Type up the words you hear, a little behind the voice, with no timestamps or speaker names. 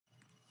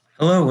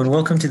Hello and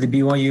welcome to the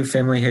BYU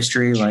Family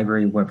History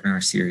Library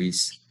webinar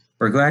series.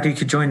 We're glad you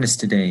could join us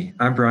today.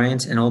 I'm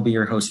Bryant and I'll be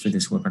your host for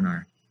this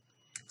webinar.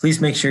 Please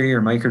make sure your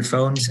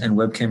microphones and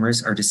web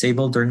cameras are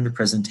disabled during the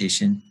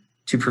presentation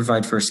to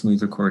provide for a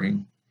smooth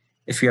recording.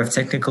 If you have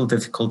technical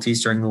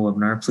difficulties during the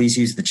webinar, please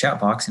use the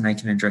chat box and I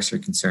can address your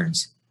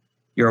concerns.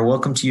 You are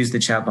welcome to use the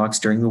chat box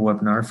during the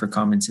webinar for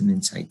comments and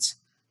insights.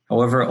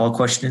 However, all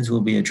questions will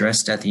be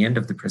addressed at the end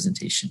of the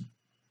presentation.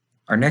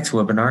 Our next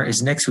webinar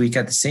is next week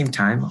at the same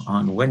time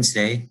on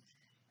Wednesday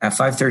at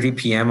 5:30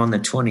 p.m. on the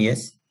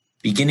 20th,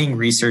 Beginning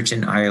Research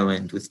in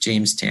Ireland with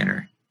James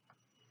Tanner.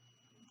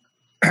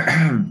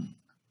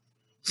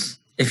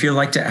 If you'd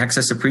like to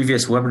access a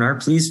previous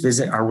webinar, please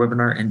visit our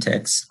webinar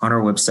index on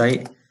our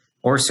website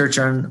or search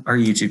on our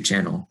YouTube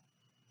channel.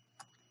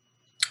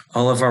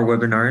 All of our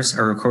webinars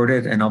are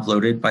recorded and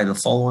uploaded by the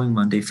following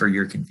Monday for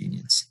your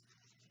convenience.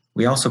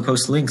 We also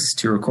post links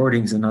to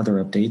recordings and other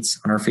updates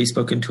on our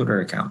Facebook and Twitter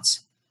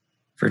accounts.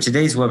 For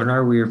today's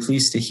webinar, we are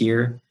pleased to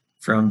hear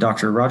from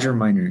Dr. Roger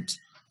Minert,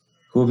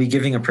 who will be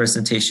giving a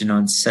presentation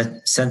on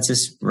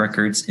census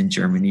records in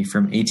Germany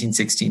from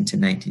 1816 to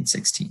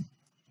 1916.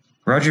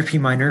 Roger P.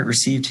 Minert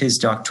received his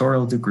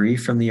doctoral degree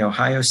from the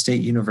Ohio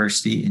State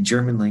University in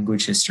German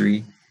language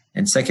history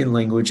and second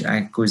language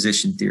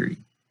acquisition theory.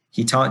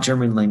 He taught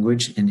German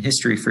language and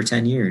history for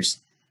 10 years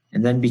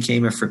and then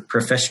became a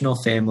professional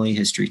family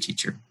history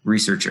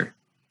researcher.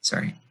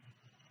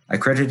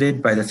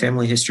 Accredited by the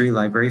Family History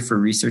Library for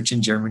research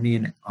in Germany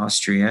and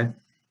Austria,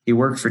 he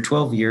worked for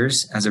 12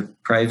 years as a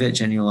private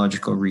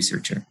genealogical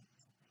researcher.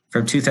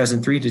 From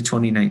 2003 to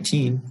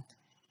 2019,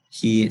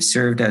 he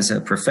served as a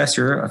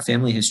professor of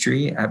family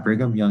history at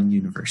Brigham Young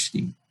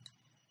University.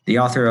 The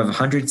author of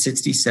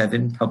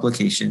 167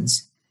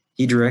 publications,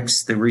 he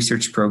directs the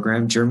research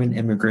program German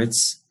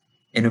Immigrants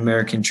in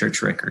American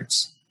Church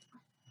Records.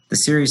 The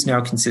series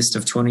now consists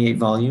of 28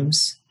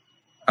 volumes.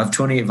 In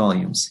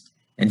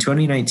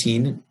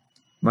 2019,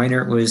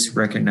 Minert was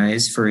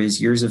recognized for his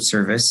years of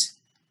service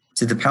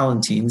to the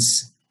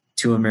Palatines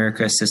to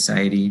America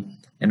Society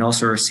and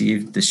also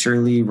received the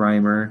Shirley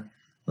Reimer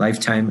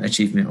Lifetime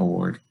Achievement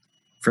Award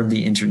from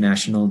the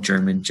International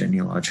German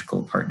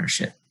Genealogical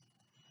Partnership.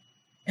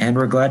 And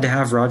we're glad to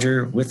have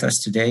Roger with us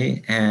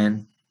today.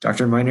 And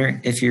Dr.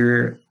 Minert, if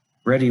you're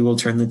ready, we'll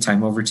turn the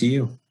time over to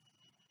you.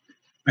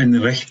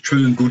 Einen recht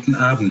schönen guten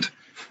Abend.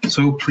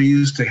 So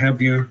pleased to have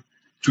you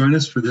join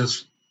us for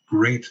this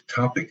great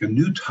topic, a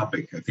new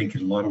topic, I think,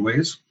 in a lot of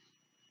ways.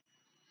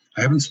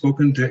 I haven't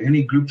spoken to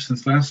any group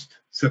since last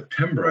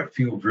September. I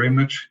feel very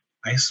much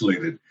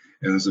isolated,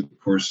 as of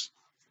course,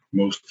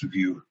 most of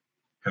you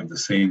have the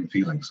same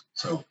feelings.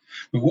 But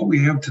what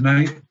we have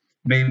tonight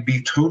may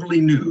be totally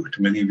new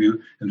to many of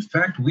you. In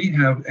fact, we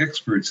have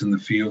experts in the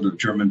field of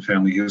German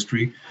family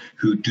history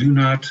who do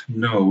not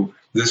know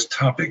this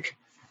topic.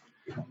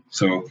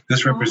 So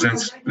this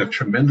represents a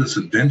tremendous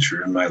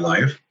adventure in my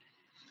life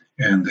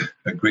and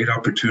a great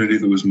opportunity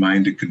that was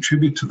mine to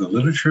contribute to the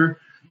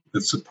literature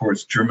that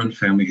supports German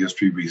family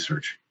history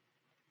research.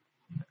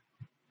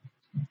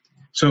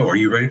 So, are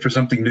you ready for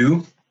something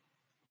new?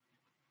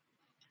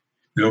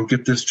 We don't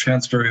get this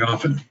chance very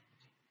often.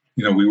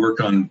 You know, we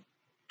work on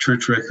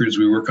church records,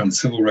 we work on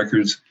civil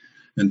records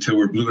until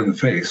we're blue in the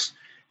face,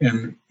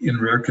 and in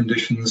rare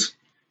conditions,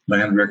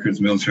 land records,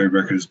 military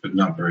records, but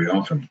not very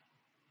often.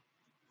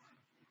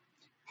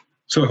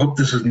 So I hope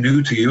this is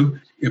new to you.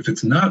 If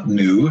it's not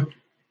new,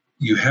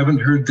 you haven't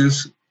heard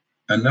this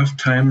enough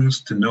times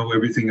to know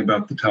everything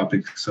about the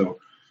topic, so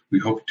we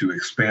hope to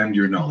expand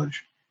your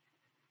knowledge.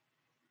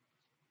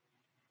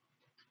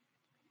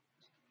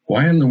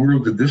 Why in the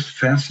world did this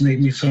fascinate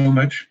me so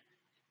much?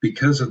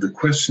 Because of the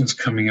questions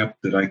coming up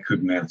that I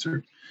couldn't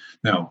answer.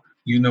 Now,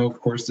 you know,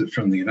 of course, that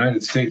from the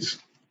United States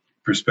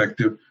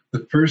perspective,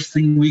 the first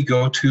thing we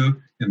go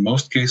to in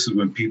most cases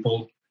when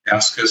people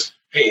ask us,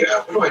 hey,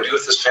 what do I do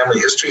with this family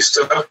history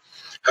stuff?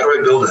 How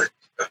do I build a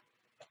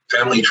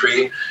family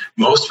tree?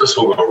 Most of us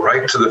will go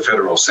right to the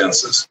federal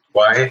census.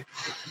 Why?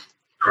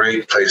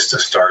 Great place to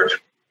start.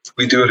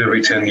 We do it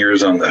every 10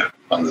 years on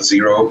the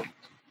zero.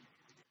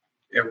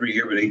 Every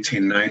year at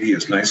 1890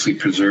 is nicely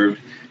preserved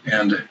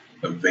and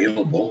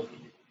available.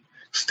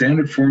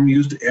 Standard form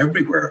used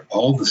everywhere.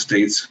 All the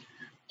states,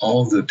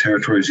 all the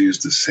territories use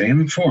the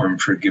same form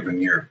for a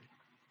given year.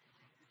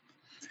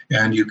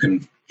 And you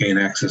can gain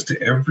access to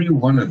every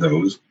one of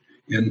those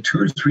in 2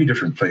 or 3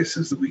 different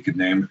places that we could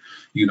name.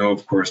 You know,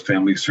 of course,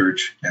 Family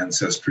Search,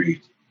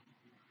 Ancestry,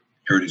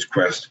 Heritage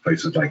Quest,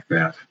 places like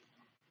that.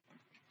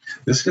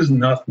 This is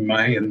not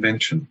my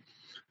invention.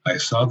 I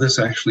saw this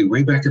actually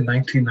way back in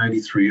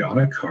 1993 on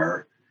a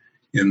car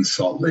in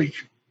Salt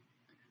Lake.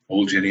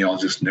 Old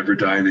genealogists never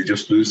die, they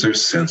just lose their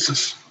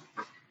census.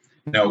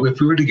 Now, if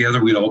we were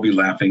together, we'd all be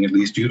laughing. At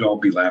least you'd all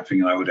be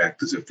laughing, and I would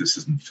act as if this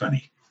isn't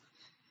funny.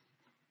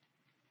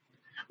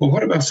 Well,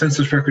 what about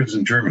census records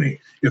in Germany?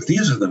 If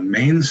these are the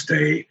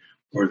mainstay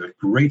or the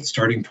great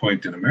starting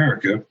point in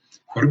America,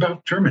 what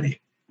about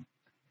Germany?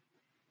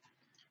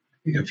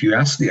 If you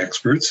ask the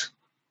experts,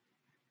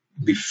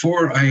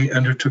 before I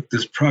undertook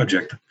this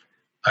project,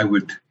 I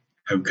would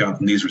have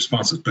gotten these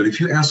responses. But if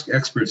you ask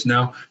experts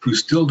now who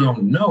still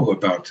don't know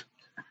about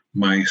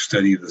my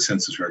study of the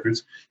census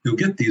records, you'll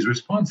get these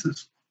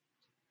responses.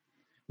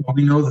 Well,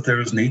 we know that there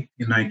was an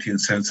 1819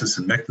 census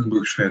in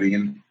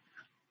Mecklenburg-Schwerin.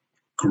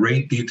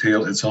 Great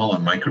detail. It's all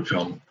on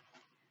microfilm.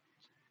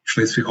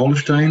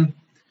 Schleswig-Holstein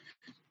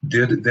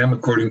did them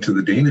according to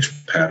the Danish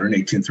pattern,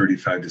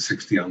 1835 to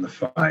 60 on the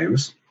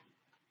fives.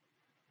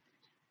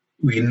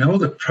 We know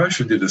that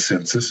Prussia did a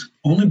census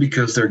only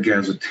because their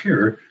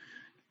gazetteer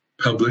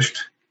published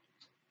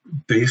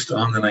based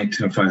on the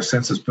 1905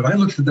 census. But I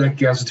looked at that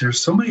gazetteer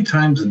so many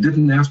times and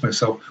didn't ask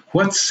myself,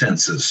 what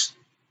census?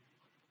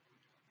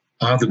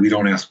 Odd that we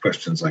don't ask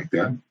questions like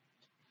that.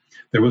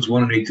 There was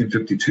one in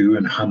 1852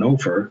 in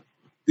Hanover,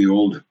 the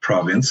old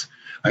province.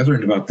 I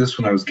learned about this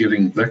when I was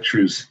giving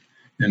lectures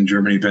in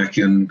Germany back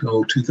in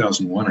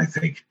 2001, I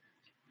think.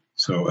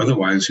 So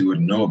otherwise you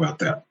wouldn't know about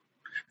that.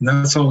 And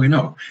that's all we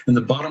know. And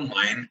the bottom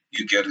line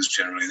you get is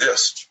generally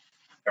this.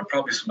 There are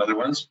probably some other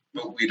ones,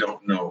 but we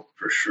don't know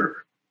for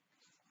sure.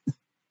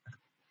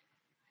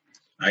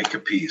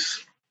 Ike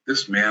Peace.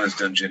 This man has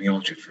done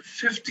genealogy for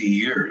 50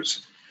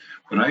 years.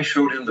 When I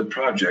showed him the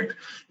project,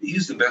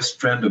 he's the best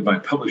friend of my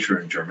publisher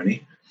in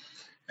Germany.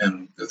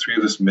 And the three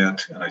of us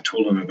met, and I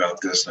told him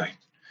about this. And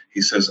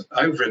he says,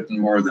 I've written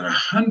more than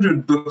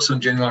 100 books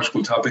on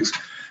genealogical topics,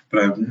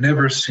 but I've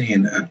never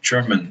seen a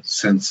German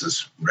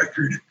census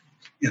record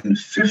in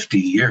 50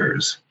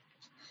 years.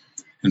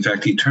 In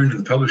fact, he turned to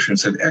the publisher and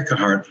said,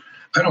 Eckhart,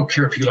 I don't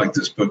care if you like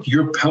this book.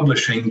 You're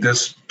publishing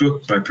this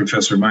book by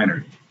Professor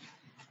Minert.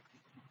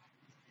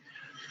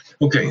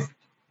 Okay,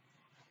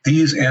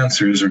 these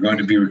answers are going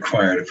to be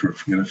required if we're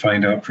going to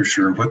find out for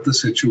sure what the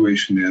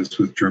situation is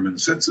with German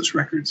census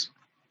records.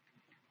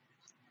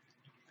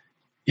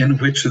 In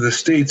which of the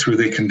states were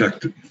they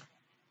conducted?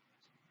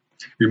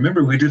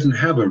 Remember, we didn't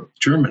have a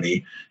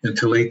Germany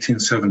until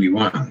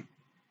 1871.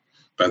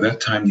 By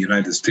that time, the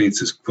United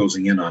States is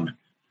closing in on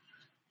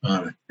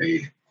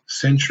a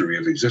century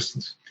of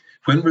existence.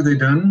 When were they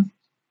done?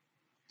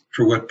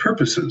 For what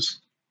purposes?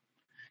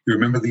 You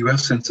remember the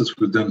US Census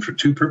was done for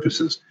two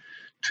purposes: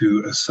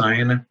 to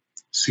assign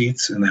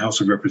seats in the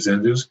House of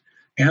Representatives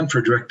and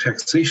for direct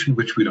taxation,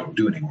 which we don't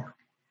do anymore.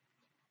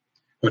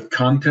 What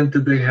content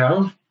did they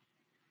have?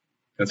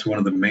 That's one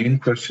of the main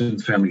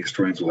questions family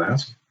historians will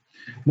ask.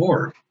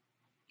 More,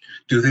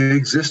 do they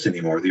exist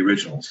anymore, the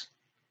originals?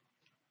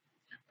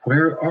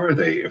 Where are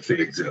they if they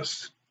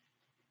exist?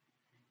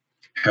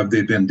 Have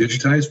they been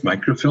digitized,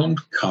 microfilmed,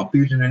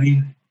 copied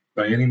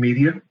by any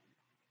media?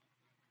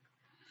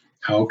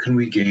 How can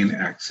we gain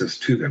access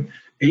to them?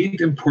 8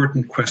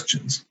 important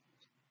questions.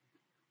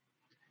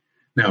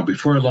 Now,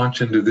 before I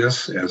launch into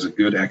this, as a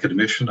good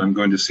academician, I'm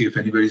going to see if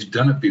anybody's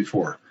done it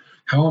before.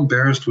 How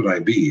embarrassed would I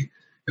be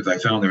if I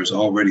found there was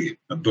already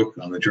a book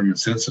on the German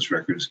census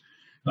records,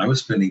 and I was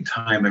spending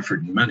time,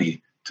 effort, and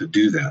money to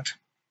do that?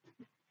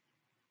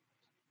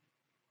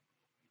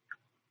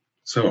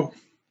 So,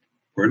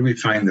 where do we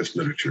find this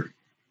literature?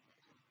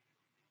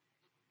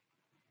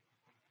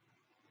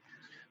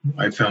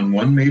 I found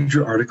one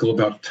major article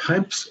about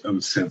types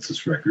of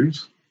census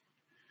records,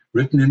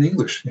 written in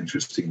English,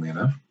 interestingly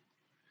enough.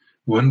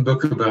 One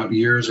book about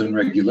years and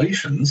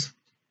regulations.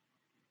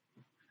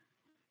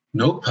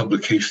 No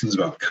publications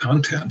about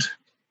content,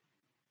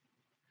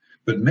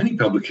 but many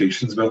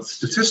publications about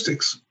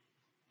statistics.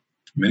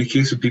 In many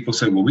cases, people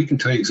say, well, we can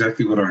tell you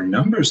exactly what our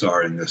numbers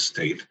are in this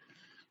state,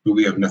 but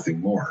we have nothing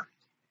more.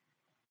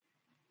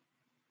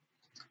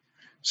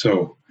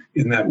 So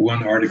in that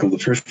one article, the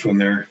first one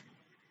there,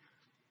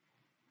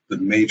 the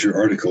major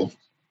article,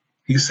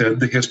 he said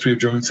the history of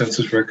German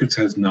census records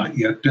has not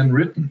yet been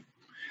written.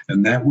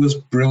 And that was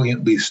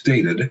brilliantly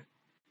stated.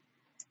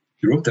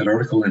 He wrote that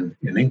article in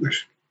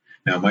English.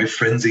 Now, my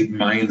frenzied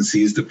mind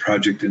sees the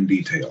project in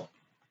detail.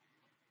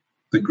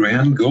 The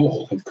grand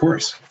goal, of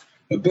course,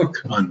 a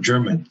book on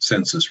German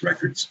census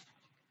records.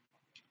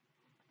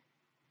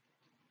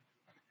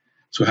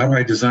 So how do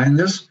I design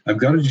this? I've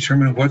got to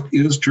determine what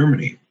is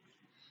Germany.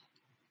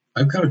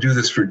 I've got to do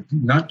this for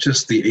not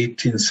just the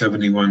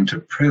 1871 to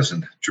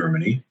present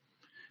Germany.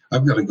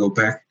 I've got to go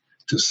back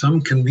to some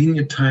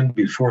convenient time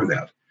before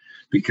that,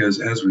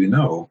 because as we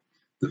know,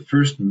 the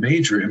first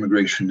major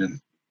immigration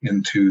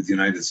into the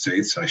United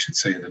States, I should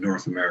say into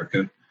North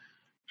America,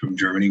 from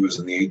Germany was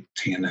in the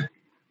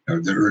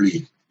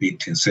early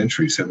 18th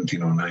century,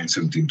 1709,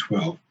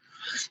 1712,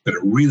 but it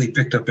really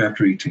picked up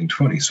after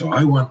 1820. So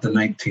I want the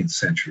 19th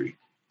century.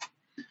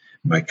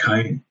 My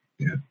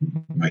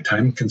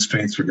time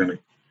constraints are going to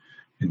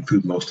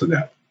include most of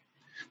that.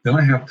 Then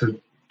I have to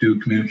do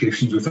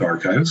communications with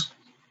archives.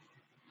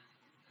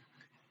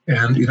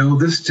 And,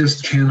 this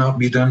just cannot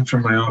be done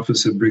from my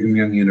office at Brigham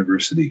Young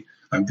University.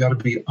 I've got to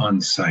be on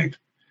site.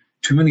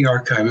 Too many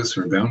archivists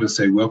are bound to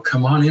say, well,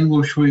 come on in,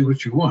 we'll show you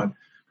what you want,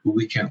 but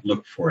we can't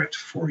look for it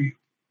for you.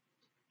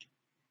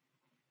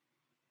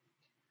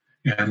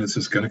 And this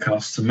is going to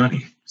cost some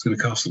money. It's going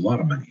to cost a lot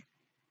of money.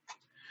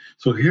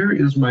 So here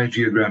is my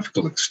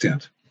geographical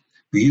extent.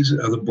 These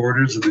are the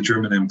borders of the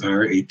German Empire,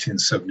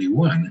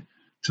 1871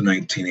 to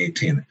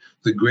 1918.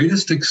 The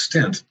greatest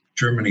extent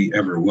Germany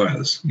ever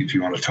was, if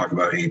you want to talk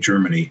about a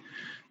Germany,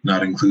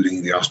 not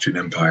including the Austrian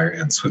Empire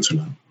and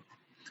Switzerland.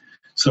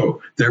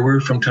 So there were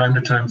from time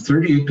to time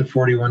 38 to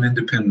 41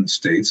 independent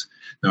states.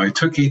 Now I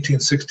took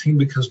 1816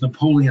 because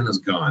Napoleon is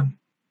gone.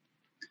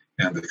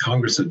 And the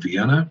Congress of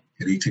Vienna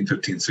in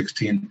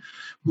 1815-16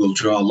 will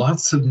draw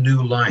lots of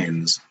new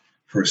lines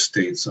for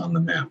states on the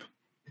map.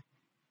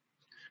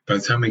 By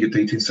the time we get to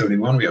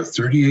 1871, we have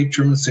 38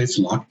 German states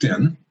locked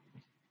in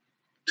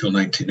till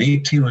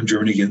 1918 when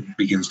Germany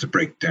begins to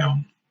break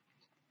down.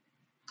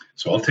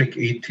 So I'll take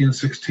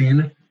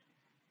 1816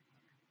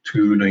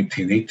 to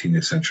 1918,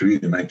 essentially,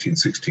 to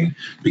 1916,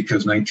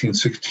 because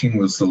 1916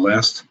 was the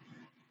last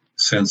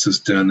census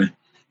done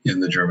in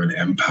the German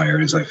Empire,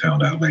 as I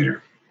found out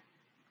later.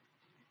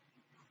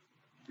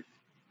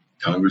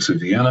 Congress of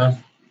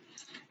Vienna,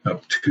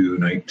 up to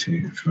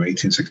from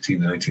 1816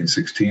 to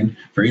 1916,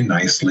 very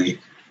nicely,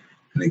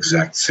 an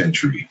exact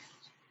century.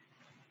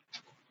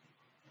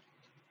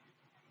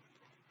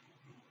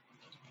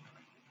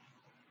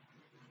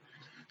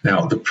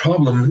 Now, the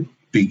problem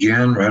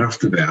began right off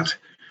the bat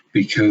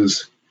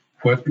because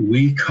what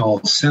we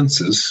call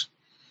census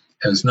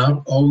has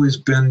not always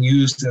been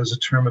used as a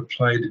term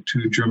applied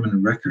to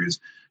German records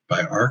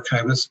by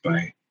archivists,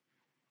 by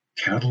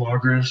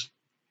catalogers,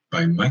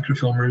 by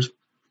microfilmers.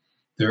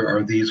 There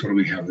are these, what do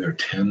we have there,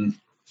 10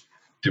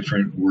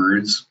 different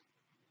words,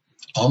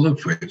 all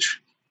of which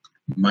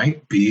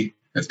might be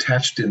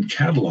attached in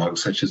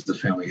catalogs such as the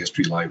Family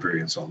History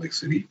Library in Salt Lake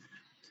City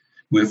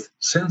with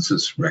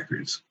census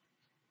records.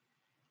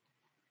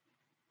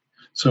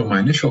 So my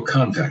initial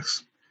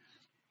contacts,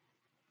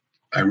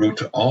 I wrote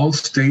to all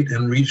state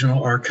and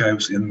regional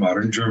archives in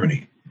modern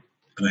Germany,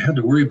 and I had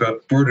to worry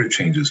about border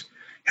changes.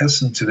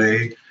 Hessen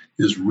today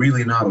is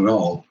really not at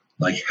all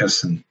like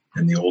Hessen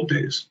in the old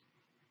days.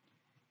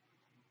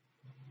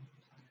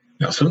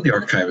 Now, some of the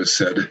archivists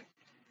said,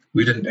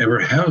 we didn't ever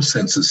have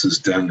censuses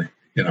done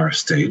in our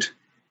state.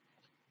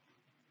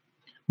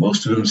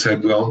 Most of them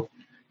said, well,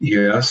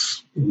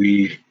 yes,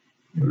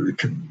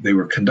 they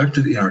were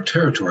conducted in our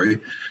territory,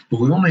 but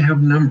we only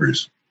have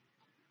numbers.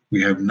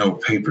 We have no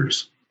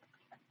papers.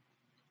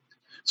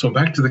 So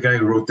back to the guy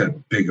who wrote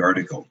that big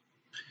article.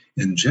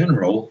 In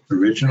general,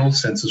 original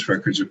census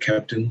records are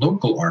kept in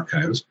local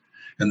archives,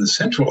 and the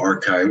central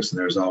archives, and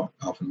there's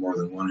often more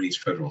than one in each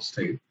federal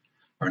state,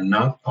 are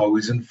not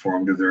always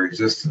informed of their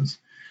existence.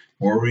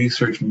 More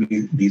research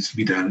needs to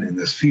be done in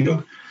this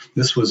field.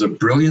 This was a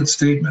brilliant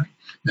statement.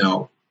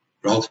 Now,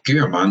 Ralph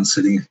Gehrmann,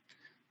 sitting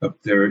up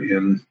there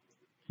in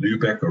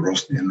Lübeck or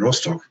in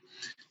Rostock,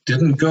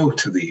 didn't go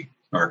to the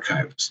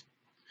archives,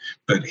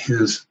 but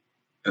his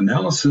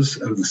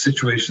analysis of the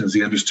situation as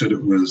he understood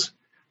it was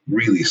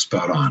really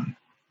spot on.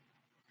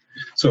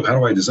 So how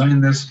do I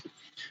design this?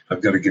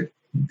 I've got to get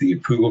the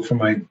approval from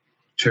my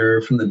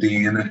chair, from the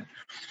dean,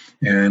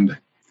 and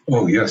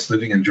oh yes,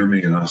 living in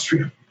Germany and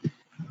Austria.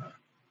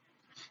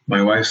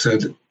 My wife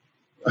said,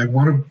 I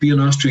want to be in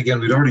Austria again.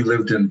 We'd already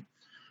lived in,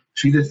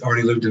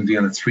 already lived in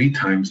Vienna 3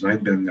 times, and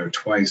I'd been there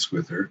twice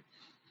with her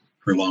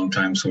for a long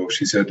time. So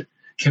she said,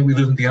 can we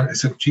live in Vienna? I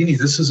said, Jeannie,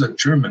 this is a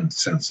German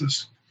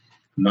census.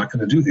 I'm not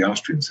going to do the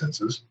Austrian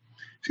census.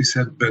 She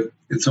said, but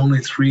it's only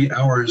 3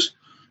 hours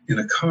in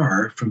a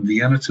car from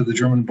Vienna to the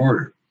German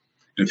border.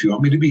 And if you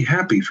want me to be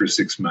happy for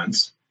 6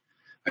 months,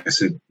 I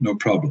said, no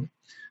problem.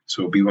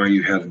 So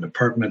BYU had an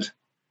apartment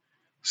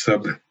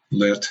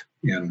sublet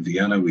in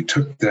Vienna. We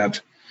took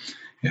that,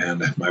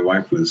 and my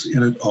wife was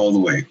in it all the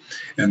way.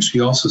 And she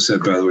also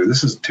said, by the way,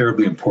 this is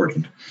terribly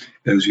important.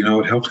 As you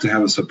know, it helps to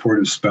have a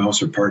supportive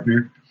spouse or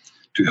partner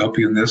to help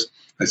you in this.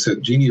 I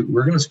said, Jeannie,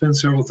 we're going to spend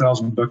several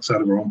 $1,000s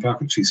out of our own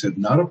pocket. She said,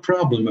 not a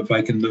problem if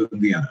I can live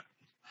in Vienna.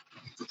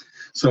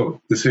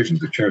 So decisions.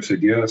 The chair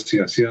said, yes,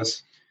 yes,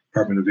 yes.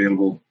 Apartment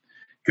available.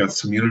 Got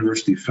some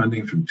university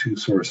funding from 2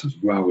 sources.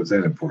 Wow, was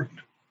that important?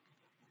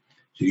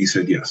 Jeannie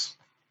said, yes.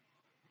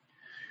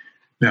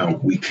 Now,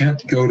 we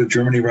can't go to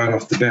Germany right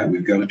off the bat.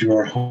 We've got to do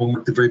our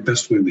homework the very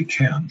best way we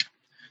can.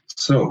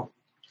 So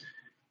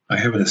I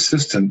have an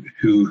assistant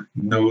who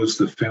knows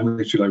the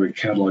Family History Library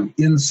catalog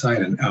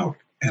inside and out,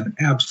 an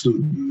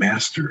absolute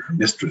master or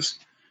mistress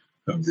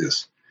of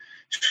this.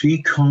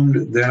 She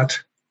combed that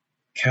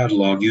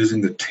catalog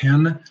using the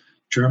 10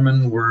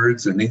 German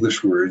words and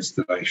English words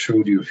that I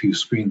showed you a few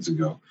screens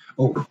ago.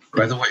 Oh,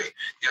 by the way,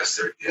 yes,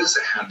 there is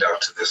a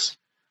handout to this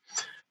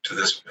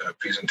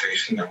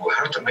presentation, and we'll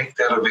have to make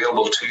that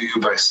available to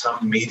you by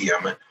some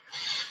medium.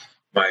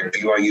 My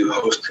BYU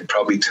host can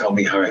probably tell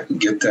me how I can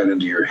get that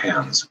into your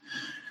hands,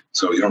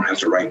 so you don't have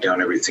to write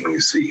down everything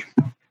you see.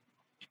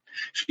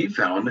 She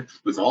found,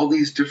 with all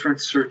these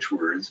different search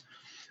words,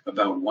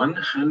 about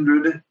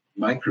 100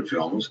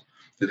 microfilms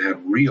that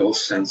have real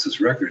census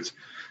records,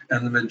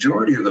 and the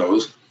majority of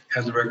those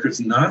have the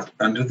records not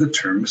under the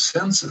term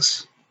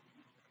census.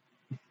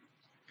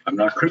 I'm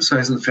not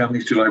criticizing the Family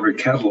History Library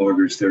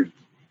catalogers.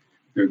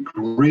 They're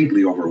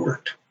greatly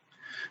overworked.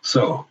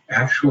 So,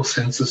 actual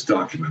census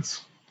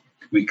documents.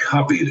 We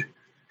copied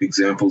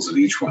examples of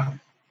each one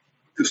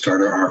to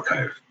start our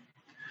archive.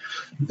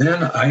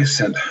 Then I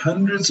sent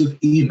hundreds of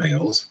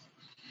emails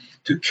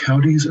to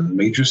counties and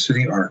major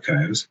city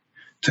archives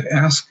to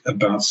ask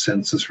about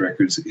census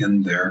records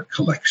in their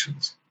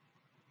collections.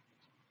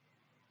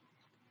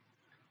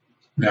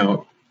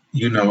 Now,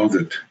 you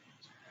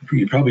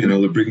probably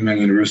know that Brigham Young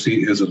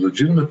University is a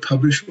legitimate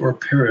publish or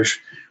perish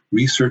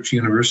research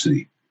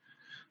university.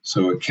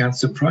 So it can't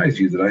surprise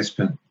you that I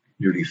spent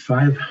nearly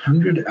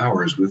 500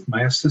 hours with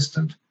my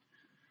assistant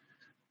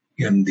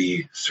in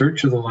the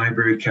search of the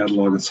library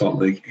catalog in Salt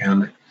Lake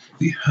and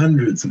the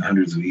hundreds and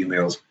hundreds of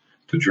emails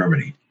to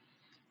Germany.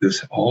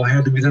 This all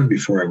had to be done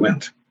before I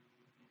went.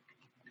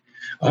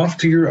 Off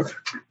to Europe.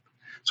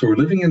 So we're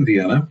living in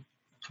Vienna.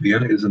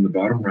 Vienna is in the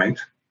bottom right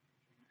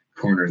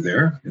corner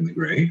there in the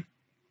gray.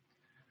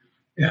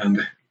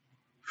 And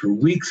for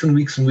weeks and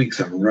weeks and weeks,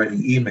 I've been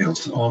writing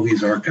emails to all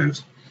these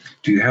archives.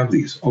 Do you have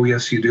these? Oh,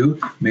 yes, you do.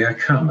 May I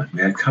come?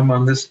 May I come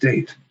on this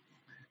date?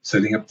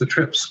 Setting up the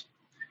trips,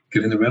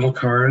 getting the rental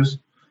cars,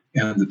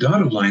 and the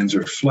dotted lines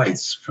are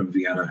flights from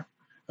Vienna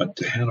up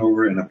to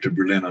Hanover and up to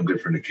Berlin on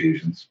different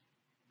occasions.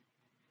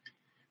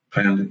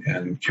 Planned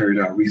and carried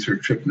out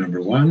research trip number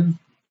 1,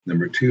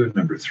 number 2, and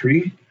number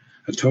 3,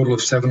 a total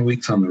of 7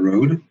 weeks on the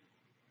road.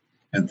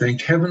 And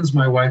thank heavens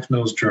my wife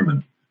knows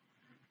German.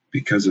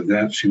 Because of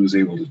that, she was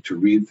able to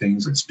read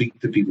things and speak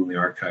to people in the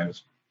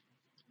archives.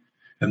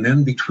 And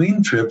then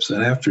between trips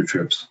and after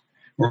trips,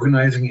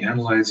 organizing,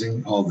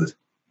 analyzing all the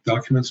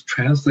documents,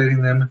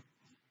 translating them,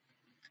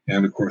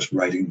 and of course,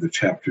 writing the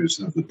chapters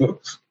of the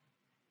books.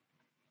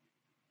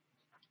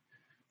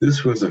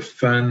 This was a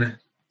fun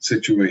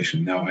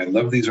situation. Now, I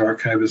love these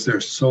archivists. They're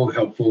so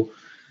helpful.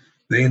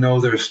 They know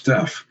their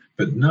stuff,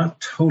 but not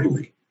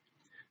totally.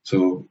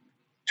 So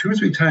 2 or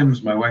 3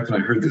 times my wife and I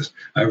heard this.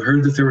 I've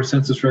heard that there were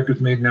census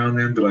records made now and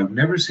then, but I've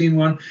never seen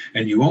one,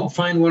 and you won't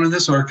find one in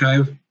this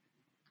archive.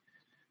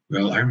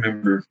 Well, I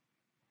remember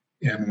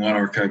in one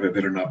archive, I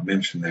better not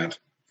mention that,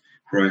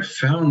 where I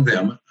found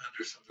them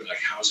under something like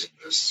housing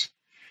lists.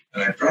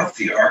 And I brought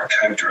the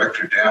archive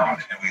director down,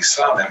 and we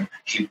saw them.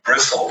 He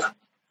bristled,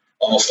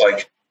 almost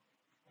like,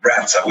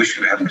 rats, I wish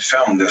you hadn't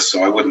found this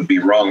so I wouldn't be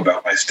wrong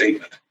about my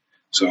statement.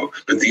 So,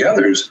 but the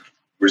others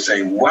were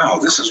saying, wow,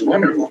 this is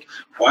wonderful.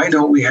 Why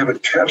don't we have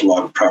it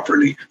cataloged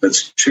properly?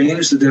 Let's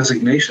change the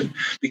designation.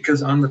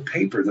 Because on the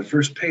paper, the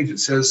first page, it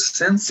says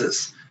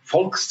Census,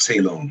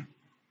 Volkszählung.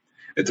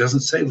 It doesn't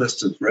say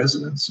list of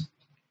residents.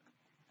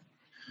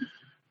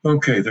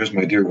 Okay, there's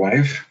my dear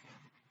wife.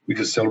 We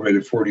just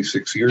celebrated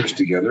 46 years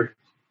together.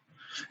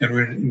 And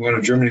we're in one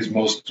of Germany's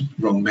most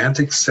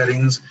romantic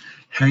settings,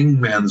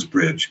 Hangman's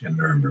Bridge in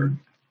Nuremberg.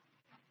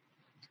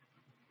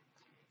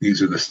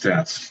 These are the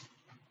stats.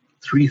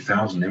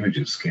 3,000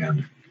 images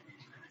scanned.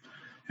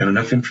 And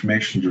enough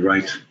information to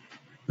write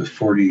the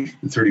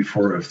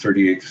 34 of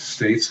 38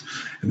 states.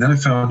 And then I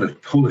found a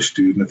Polish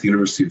student at the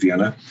University of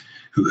Vienna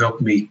who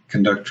helped me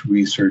conduct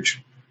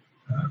research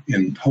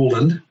in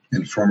Poland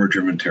and former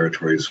German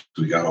territories.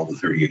 We got all the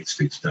 38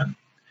 states done.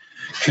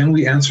 Can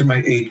we answer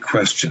my 8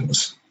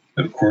 questions?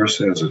 And of course,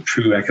 as a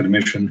true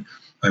academician,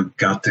 I've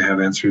got to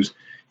have answers.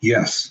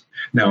 Yes.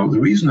 Now, the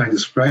reason I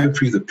described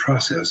for you the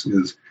process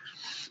is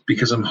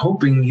because I'm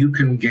hoping you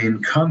can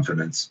gain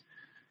confidence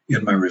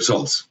in my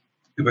results.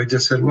 If I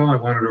just said, well, I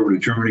wandered over to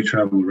Germany,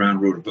 traveled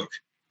around, wrote a book,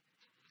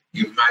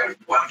 you might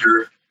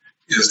wonder,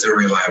 is there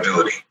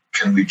reliability?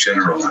 Can we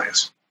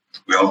generalize?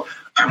 Well,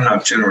 I'm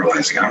not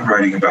generalizing. I'm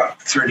writing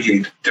about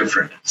 38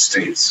 different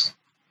states.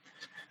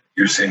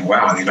 You're saying,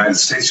 wow, in the United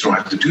States, you don't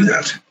have to do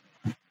that.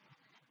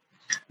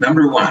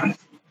 Number 1,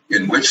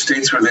 in which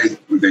states were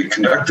they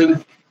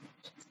conducted?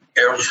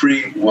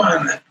 Every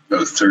one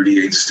of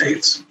 38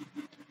 states.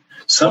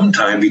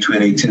 Sometime between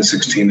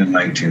 1816 and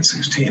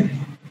 1916.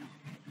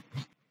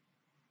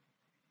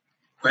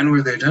 When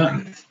were they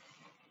done?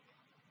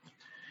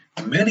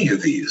 Many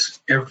of these,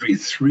 every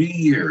 3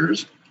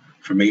 years,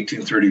 from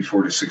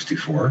 1834 to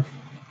 64,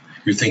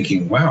 you're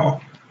thinking, wow,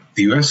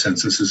 the US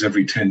Census is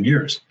every 10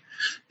 years.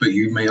 But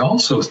you may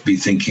also be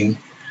thinking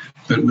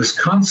that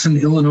Wisconsin,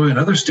 Illinois, and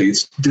other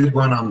states did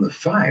one on the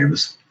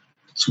 5s,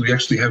 so we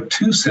actually have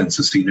 2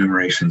 census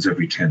enumerations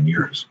every 10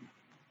 years.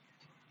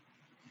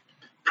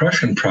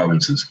 Prussian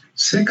provinces,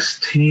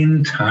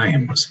 16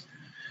 times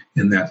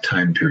in that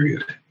time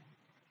period.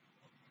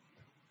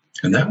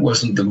 And that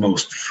wasn't the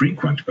most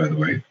frequent, by the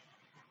way.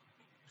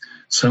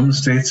 Some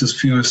states as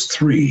few as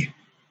 3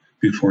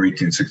 before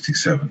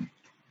 1867.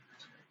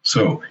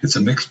 So it's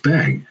a mixed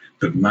bag,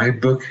 but my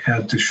book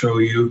had to show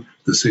you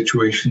the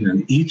situation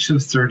in each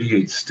of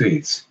 38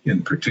 states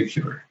in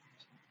particular.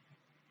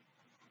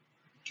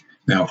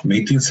 Now, from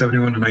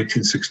 1871 to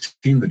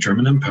 1916, the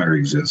German Empire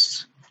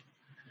exists,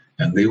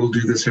 and they will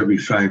do this every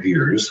 5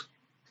 years.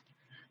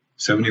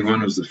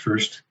 71 was the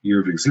first year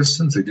of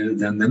existence. They did it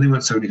then. Then they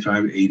went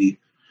 75, 80,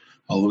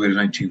 all the way to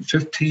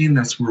 1915.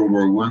 That's World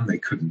War I. They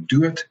couldn't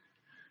do it,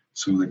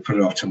 so they put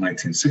it off to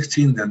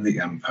 1916. Then the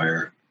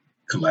empire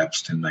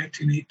collapsed in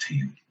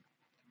 1918.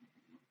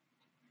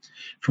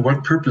 For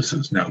what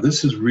purposes? Now,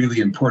 this is really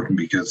important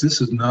because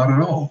this is not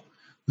at all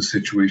the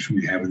situation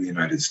we have in the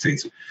United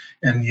States.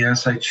 And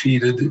yes, I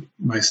cheated.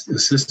 My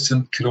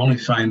assistant could only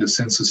find a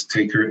census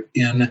taker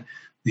in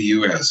the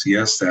US.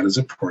 Yes, that is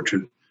a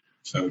portrait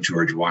of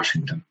George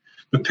Washington.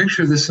 But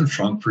picture this in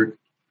Frankfurt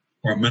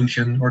or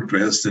München or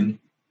Dresden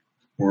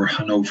or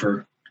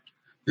Hanover.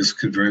 This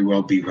could very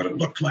well be what it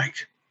looked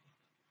like.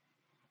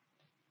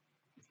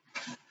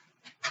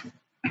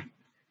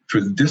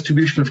 For the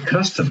distribution of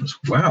customs,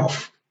 wow.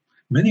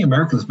 Many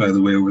Americans, by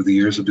the way, over the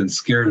years have been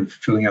scared of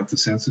filling out the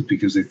census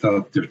because they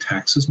thought their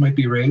taxes might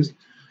be raised.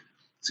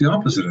 It's the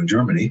opposite in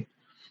Germany.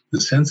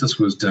 The census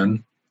was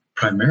done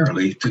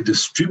primarily to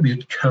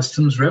distribute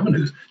customs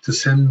revenues, to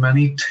send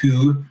money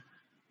to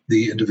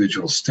the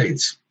individual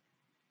states.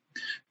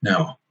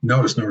 Now,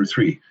 notice number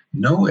 3,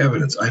 no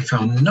evidence. I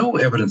found no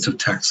evidence of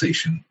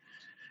taxation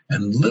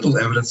and little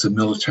evidence of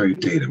military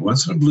data.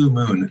 Once in a blue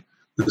moon,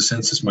 the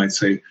census might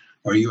say,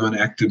 are you on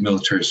active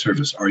military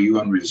service? Are you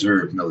on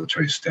reserve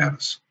military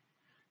status?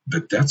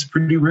 But that's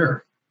pretty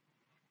rare.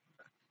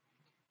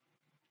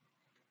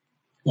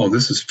 Well,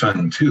 this is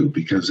fun too,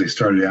 because they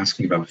started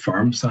asking about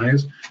farm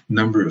size,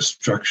 number of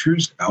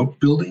structures,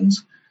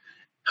 outbuildings,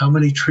 how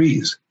many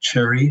trees,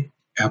 cherry,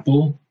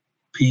 apple,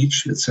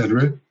 peach,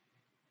 etc.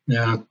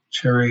 Now,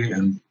 cherry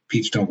and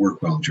peach don't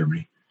work well in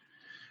Germany,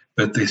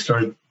 but they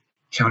started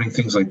counting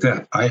things like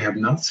that. I have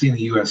not seen a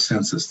US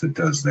Census that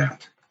does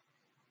that.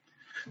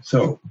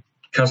 So,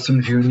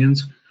 customs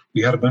unions,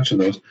 we had a bunch of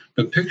those,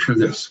 but picture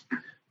this.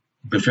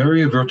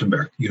 Bavaria,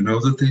 Württemberg, you know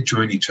that they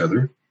join each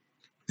other.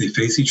 They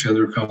face each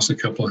other across a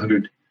couple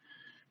hundred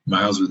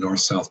miles of the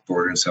north-south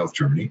border in South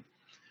Germany.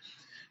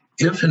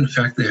 If, in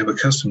fact, they have a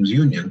customs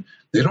union,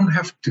 they don't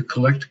have to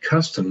collect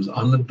customs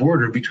on the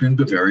border between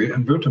Bavaria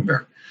and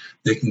Württemberg.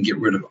 They can get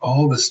rid of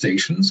all the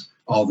stations,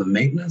 all the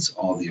maintenance,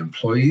 all the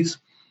employees.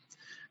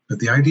 But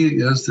the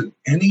idea is that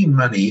any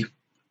money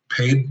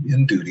paid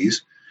in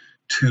duties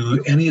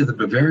to any of the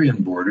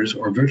Bavarian borders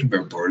or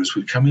Württemberg borders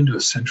would come into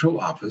a central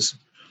office,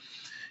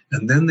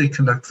 and then they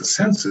conduct the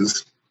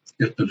census.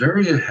 If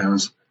Bavaria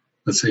has,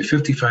 let's say,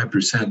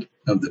 55%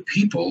 of the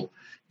people,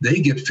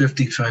 they get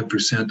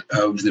 55%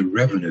 of the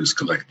revenues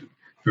collected.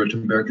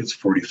 Württemberg gets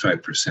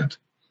 45%.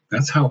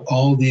 That's how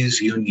all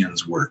these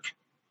unions work.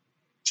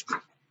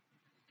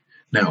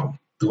 Now,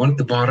 the one at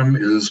the bottom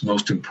is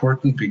most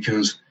important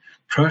because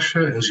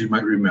Prussia, as you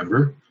might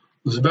remember,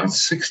 was about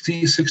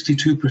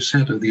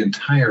 62% of the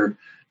entire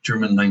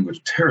German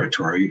language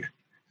territory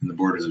in the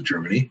borders of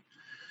Germany.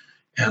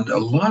 And a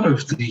lot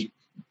of the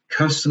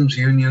customs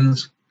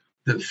unions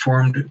that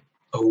formed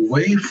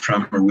away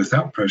from or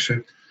without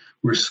Prussia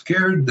were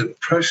scared that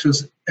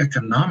Prussia's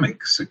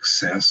economic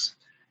success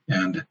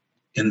and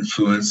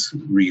influence,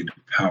 read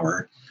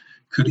power,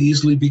 could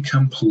easily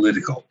become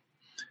political.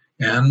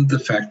 And the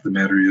fact of the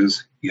matter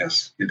is,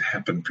 yes, it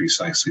happened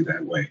precisely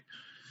that way.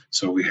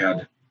 So we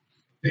had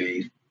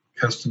a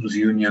customs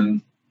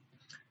union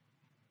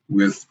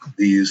with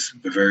these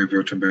Bavaria,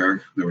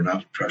 Württemberg, they were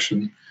not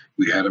Prussian.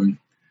 We had them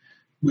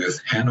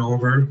with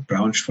Hanover,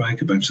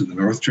 Braunschweig, a bunch of the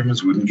North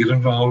Germans wouldn't get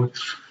involved.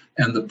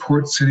 And the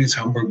port cities,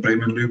 Hamburg,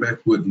 Bremen, Lübeck,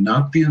 would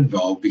not be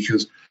involved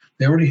because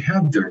they already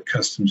had their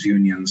customs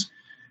unions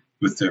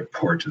with their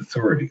port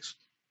authorities.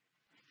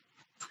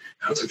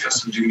 How does a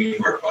customs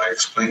union work? Well, I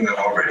explained that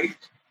already.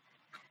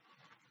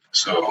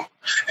 So,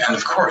 and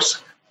of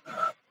course,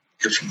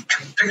 if you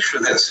can picture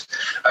this,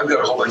 I've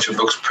got a whole bunch of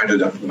books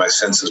printed up, my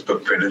census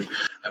book printed.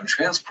 I'm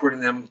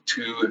transporting them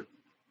to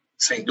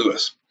St.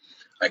 Louis.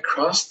 I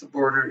cross the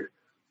border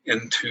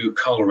into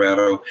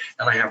Colorado,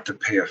 and I have to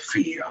pay a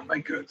fee on my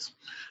goods.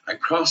 I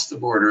cross the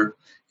border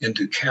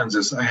into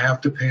Kansas, I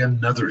have to pay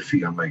another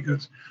fee on my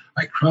goods.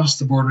 I cross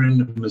the border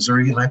into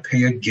Missouri, and I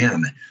pay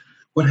again.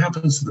 What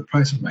happens to the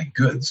price of my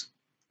goods?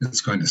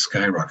 It's going to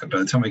skyrocket. By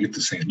the time I get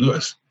to St.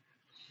 Louis,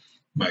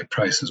 my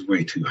price is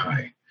way too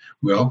high.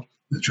 Well,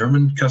 the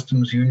German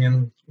customs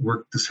union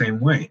worked the same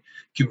way.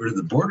 Get rid of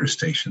the border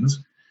stations.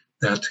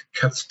 That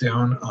cuts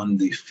down on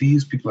the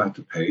fees people have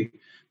to pay.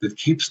 That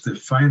keeps the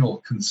final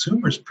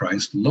consumer's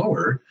price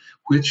lower,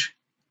 which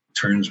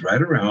turns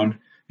right around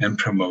and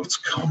promotes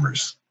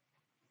commerce.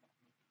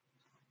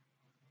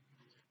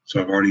 So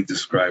I've already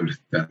described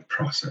that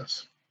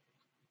process.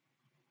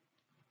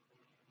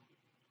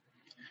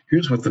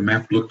 Here's what the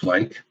map looked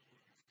like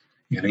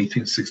in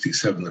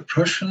 1867. The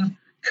Prussian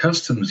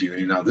Customs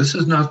Union. Now, this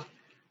is not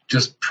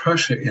just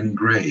Prussia in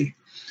gray.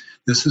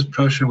 This is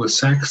Prussia with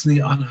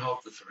Saxony,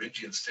 Anhalt, the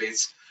Thuringian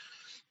states,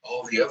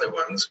 all the other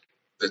ones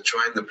that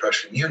joined the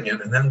Prussian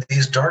Union, and then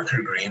these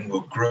darker green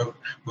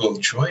will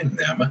join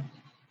them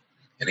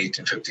in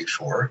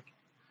 1854,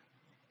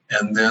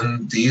 and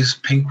then these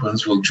pink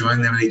ones will join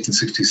them in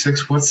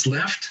 1866. What's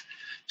left?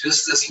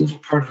 Just this little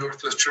part of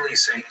Northwest Germany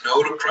saying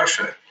no to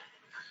Prussia.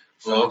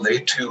 Well, they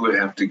too would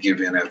have to give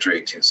in after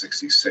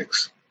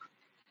 1866.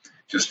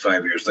 Just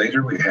 5 years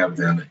later, we have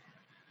then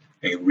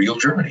a real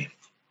Germany.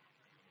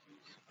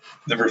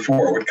 Number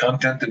 4, what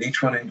content did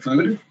each one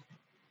include?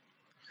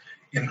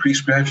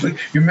 Increased gradually.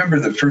 You remember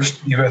the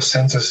first U.S.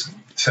 Census,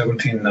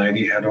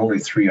 1790, had only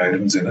 3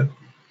 items in it.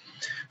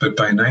 But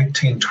by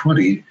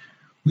 1920,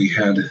 we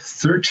had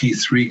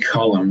 33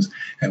 columns.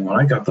 And when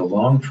I got the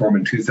long form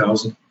in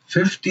 2000,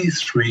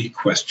 53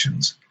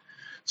 questions.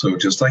 So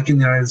just like in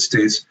the United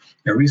States,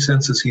 every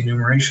census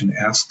enumeration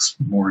asks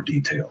more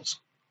details.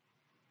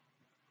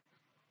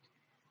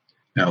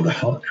 Now the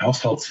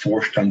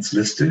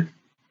Haushaltsvorstandsliste,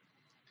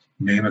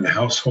 name of the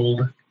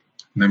household,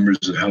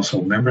 members of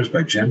household members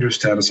by gender,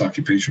 status,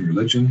 occupation,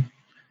 religion.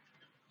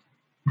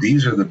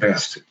 These are the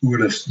best.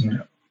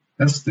 Urlisten,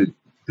 that's the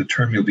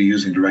term you'll be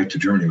using to write to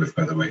Germany with,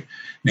 by the way.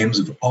 Names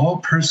of all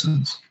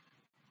persons,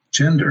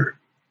 gender,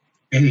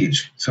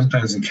 age,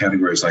 sometimes in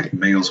categories like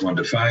males 1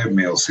 to 5,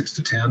 males 6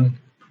 to 10,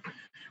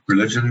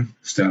 religion,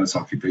 status,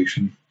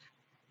 occupation.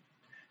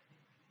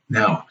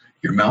 Now,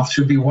 your mouth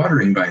should be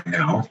watering by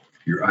now.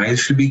 Your eyes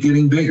should be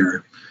getting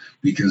bigger,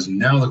 because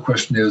now the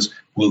question is,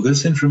 will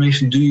this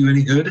information do you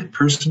any good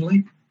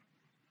personally?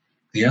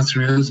 The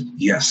answer is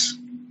yes.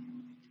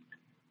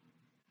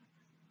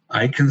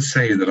 I can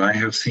say that I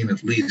have seen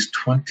at least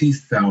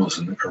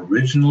 20,000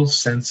 original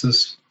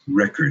census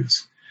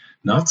records,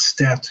 not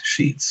stat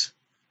sheets,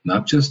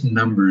 not just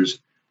numbers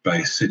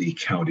by city,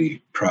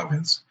 county,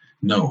 province.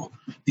 No,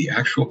 the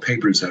actual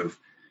papers have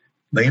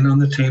lain on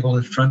the table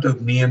in front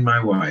of me and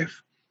my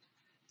wife,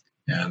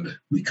 and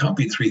we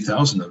copied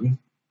 3,000 of them.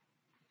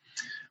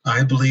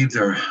 I believe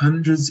there are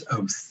hundreds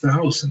of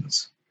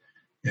thousands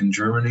in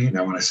Germany.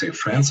 Now, when I say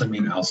France, I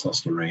mean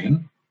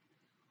Alsace-Lorraine,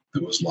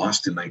 that was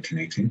lost in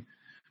 1918.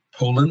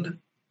 Poland,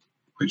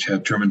 which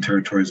had German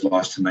territories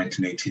lost in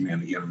 1918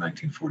 and again in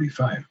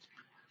 1945.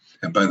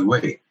 And by the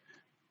way,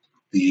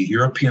 the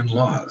European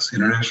laws,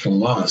 international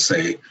laws,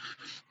 say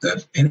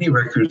that any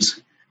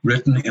records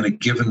written in a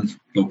given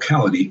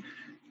locality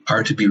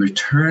are to be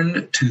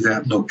returned to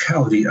that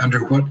locality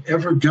under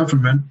whatever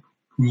government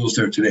rules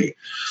there today.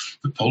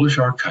 The Polish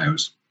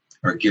archives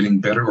are getting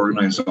better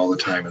organized all the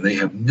time, and they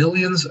have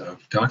millions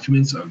of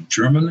documents of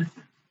German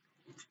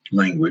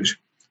language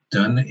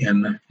done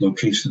in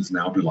locations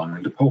now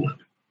belonging to Poland.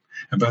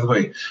 And by the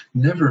way,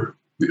 never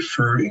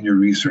refer in your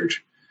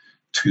research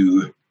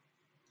to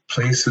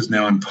places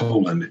now in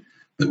Poland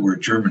that were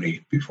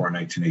Germany before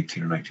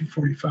 1918 or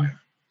 1945.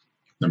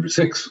 Number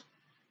 6,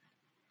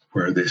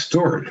 where are they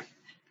stored?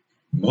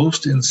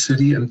 Most in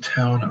city and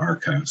town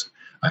archives.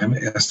 I'm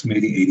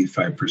estimating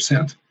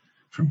 85%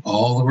 from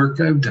all the work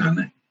I've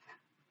done.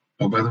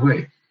 Oh, by the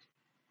way,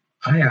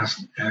 I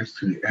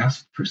actually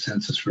asked for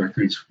census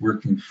records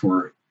working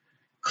for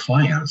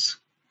clients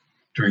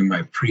during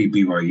my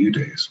pre-BYU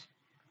days.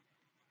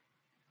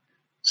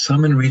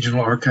 Some in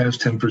regional archives,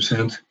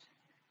 10%,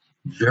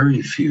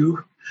 very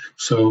few.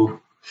 So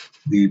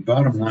the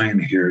bottom line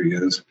here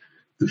is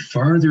the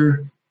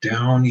farther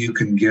down you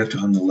can get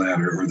on the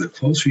ladder, or the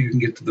closer you can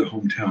get to the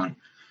hometown,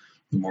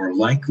 the more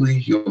likely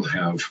you'll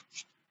have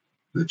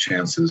the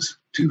chances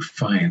to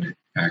find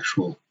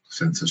actual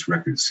census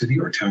records. City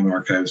or town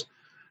archives,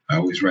 I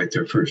always write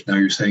there first. Now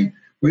you're saying,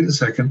 wait a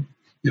second,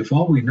 if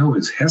all we know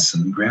is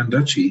Hessen, Grand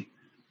Duchy,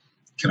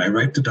 can I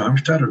write to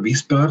Darmstadt or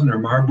Wiesbaden or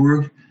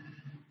Marburg?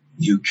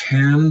 You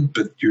can,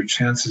 but your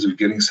chances of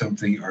getting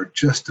something are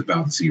just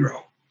about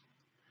zero.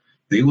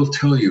 They will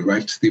tell you,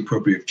 write to the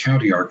appropriate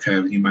county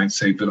archive, and you might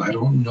say, but I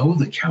don't know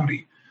the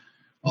county.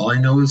 All I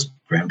know is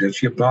Grand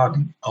Duchy of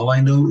Baden. All I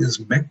know is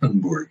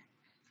Mecklenburg.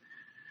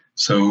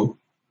 So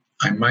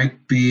I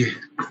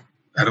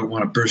don't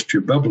want to burst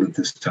your bubble at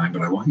this time,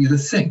 but I want you to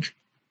think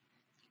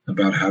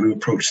about how to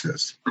approach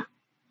this.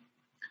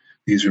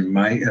 These are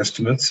my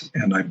estimates,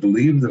 and I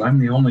believe that I'm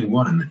the only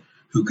one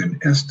who can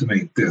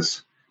estimate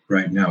this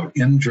right now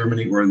in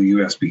Germany or the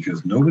US,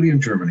 because nobody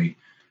in Germany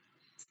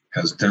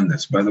has done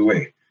this. By the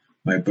way,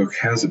 my book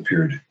has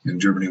appeared in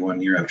Germany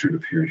 1 year after it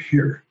appeared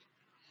here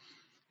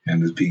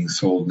and is being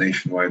sold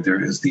nationwide.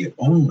 There is the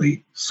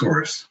only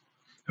source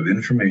of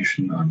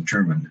information on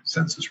German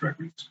census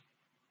records.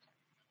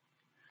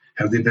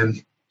 Have they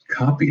been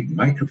copied,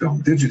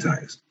 microfilmed,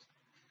 digitized?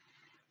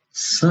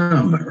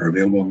 Some are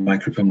available on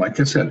microfilm. Like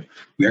I said,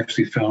 we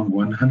actually found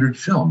 100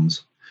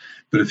 films,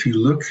 but if you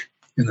look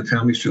in the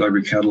Family History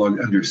Library catalog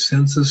under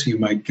census, you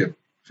might get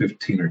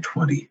 15 or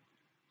 20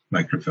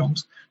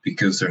 microfilms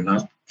because they're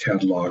not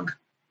cataloged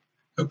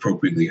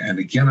appropriately. And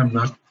again, I'm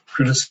not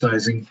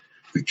criticizing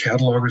the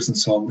catalogers in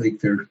Salt Lake.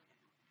 They're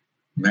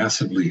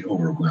massively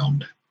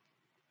overwhelmed.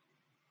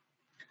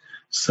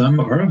 Some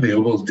are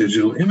available as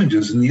digital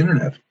images in the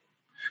internet,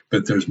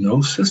 but there's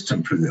no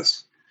system for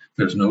this.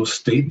 There's no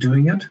state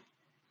doing it.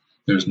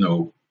 There's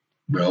no,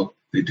 well,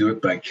 they do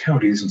it by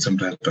counties and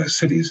sometimes by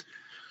cities,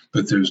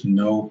 but there's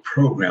no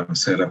program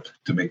set up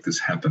to make this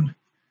happen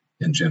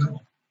in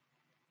general.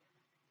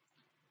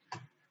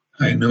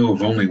 I know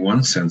of only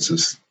one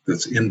census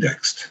that's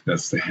indexed.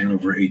 That's the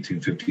Hanover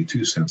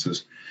 1852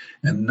 census,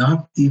 and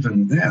not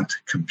even that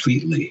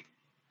completely.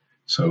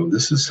 So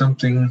this is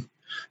something,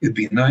 it'd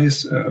be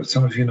nice,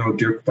 some of you know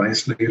Dirk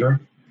Weisleder,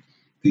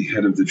 the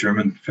head of the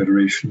German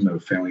Federation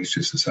of Family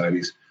History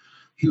Societies.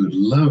 He would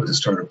love to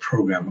start a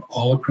program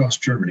all across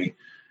Germany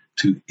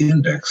to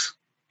index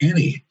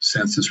any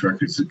census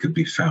records that could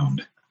be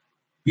found.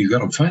 You've got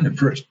to find them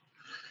first.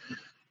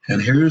 And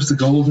here's the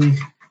golden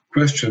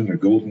question, or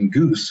golden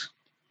goose.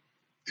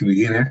 Can we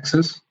gain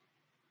access?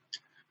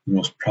 The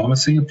most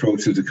promising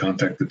approach is to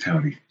contact the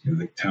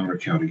town or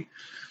county.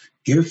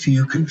 If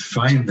you can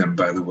find them,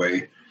 by the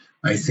way,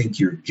 I think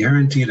you're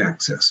guaranteed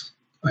access.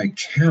 I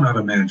cannot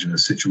imagine a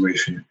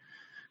situation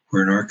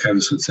where an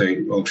archivist would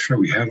say, well, sure,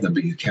 we have them,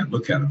 but you can't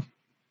look at them.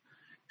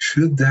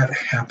 Should that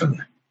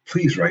happen,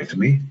 please write to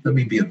me. Let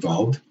me be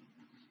involved.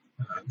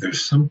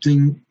 There's some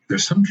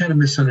kind of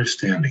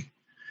misunderstanding.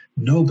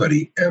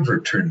 Nobody ever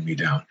turned me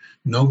down.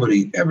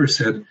 Nobody ever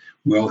said,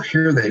 well,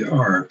 here they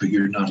are, but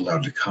you're not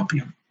allowed to copy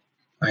them.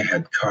 I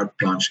had carte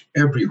blanche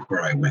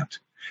everywhere I went,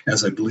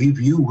 as I believe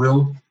you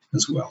will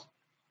as well.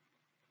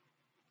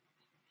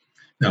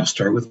 Now,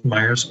 start with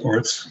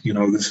Myers-Orts. You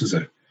know, this is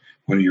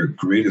one of your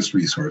greatest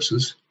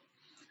resources.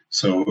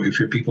 So if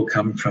your people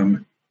come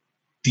from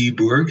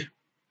Dieburg,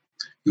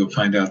 you'll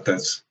find out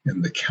that's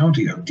in the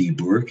county of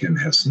Dieburg in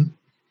Hessen,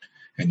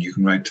 and you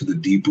can write to the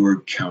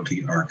Dieburg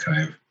County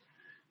Archive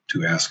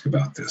to ask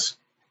about this.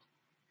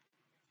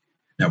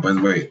 Now, by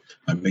the way,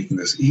 I'm making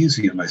this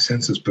easy in my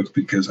census book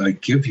because I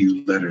give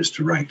you letters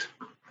to write.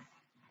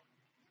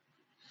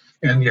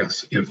 And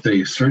yes, if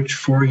they search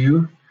for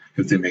you,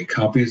 if they make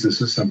copies,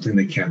 this is something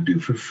they can't do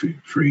for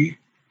free.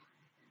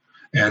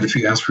 And if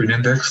you ask for an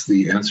index,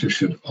 the answer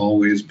should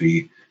always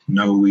be,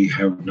 no, we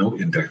have no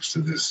index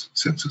to this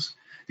census,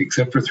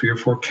 except for 3 or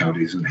 4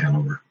 counties in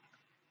Hanover.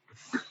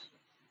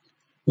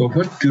 Well,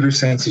 what good are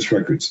census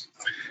records?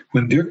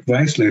 When Dirk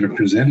Weislater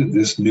presented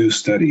this new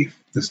study,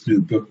 this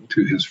new book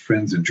to his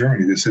friends in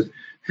Germany, they said,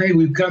 hey,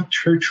 we've got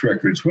church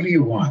records. What do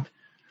you want?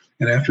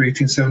 And after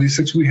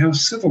 1876, we have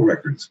civil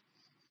records.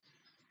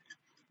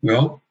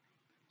 Well,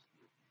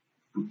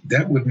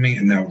 that would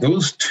mean, now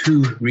those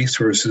two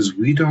resources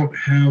we don't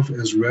have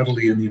as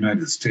readily in the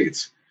United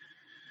States.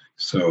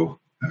 So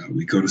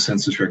we go to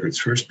census records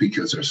first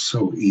because they're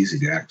so easy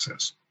to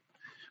access.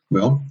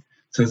 Well,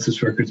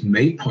 census records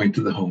may point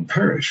to the home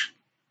parish.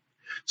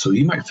 So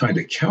you might find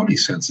a county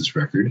census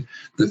record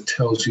that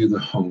tells you the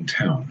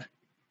hometown.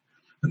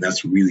 And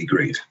that's really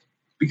great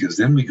because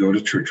then we go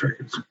to church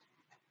records.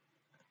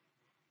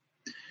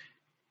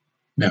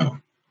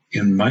 Now,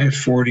 in my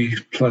 40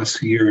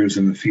 plus years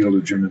in the field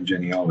of German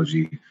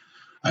genealogy,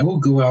 I will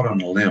go out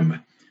on a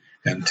limb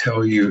and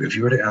tell you, if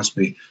you were to ask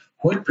me,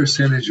 what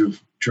percentage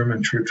of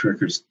German church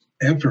records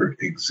ever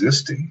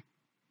existing,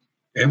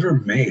 ever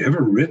made,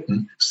 ever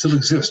written, still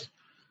exist?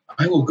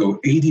 I will go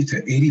 80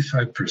 to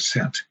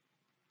 85%.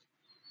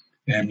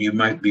 And you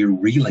might be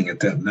reeling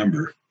at that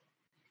number.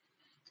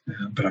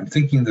 But I'm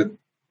thinking that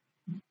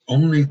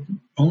only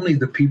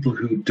the people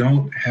who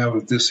don't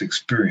have this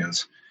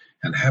experience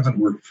and haven't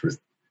worked for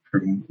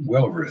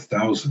well over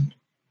 1,000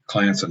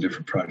 clients on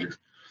different projects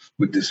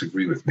would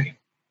disagree with me.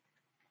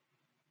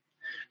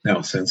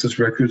 Now, census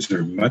records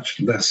are much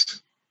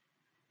less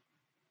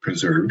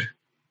preserved,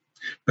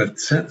 but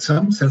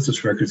some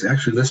census records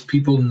actually list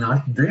people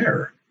not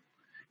there.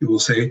 It will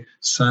say,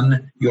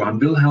 son Johann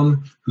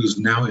Wilhelm, who's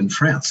now in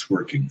France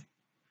working,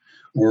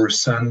 or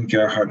son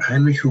Gerhard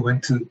Heinrich, who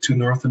went to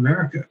North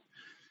America.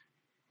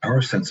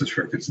 Our census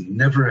records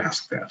never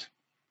ask that.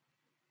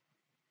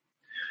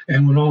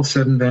 And when all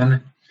said and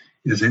done,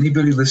 is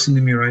anybody listening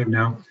to me right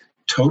now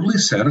totally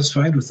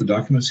satisfied with the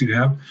documents you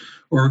have?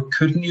 Or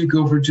couldn't you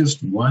go for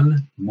just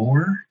one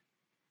more?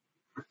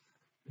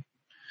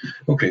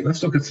 Okay,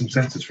 let's look at some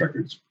census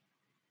records.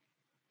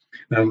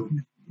 Now,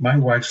 my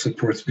wife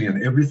supports me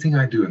in everything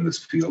I do in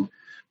this field,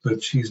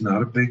 but she's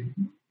not a big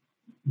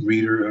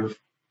reader of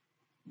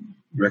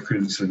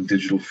records in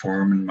digital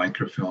form and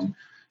microfilm.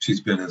 She's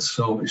been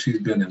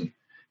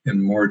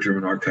in more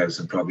German archives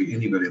than probably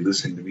anybody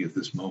listening to me at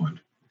this moment.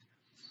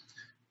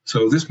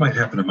 So this might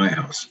happen in my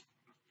house.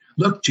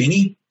 Look,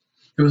 Jeannie,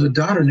 there was a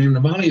daughter named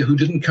Amalia who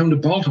didn't come to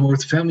Baltimore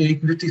with the family in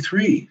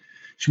 1853.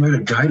 She might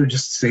have died or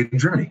just stayed in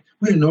Germany.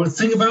 We didn't know a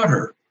thing about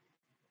her.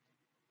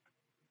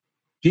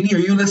 Jeannie, are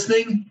you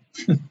listening?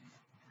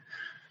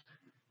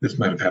 This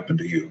might have happened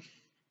to you.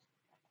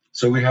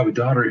 So we have a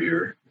daughter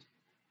here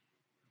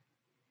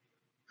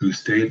who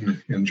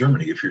stayed in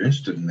Germany. If you're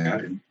interested in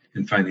that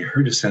and finding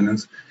her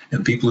descendants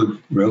and people who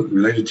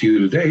related to you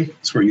today,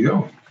 that's where you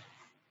go.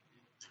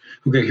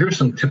 Okay, here are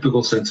some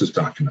typical census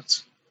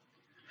documents.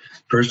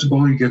 First of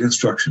all, you get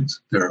instructions.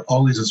 There are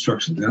always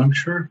instructions, and I'm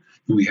sure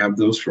that we have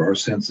those for our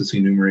census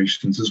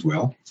enumerations as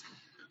well.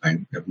 I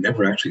have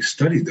never actually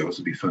studied those.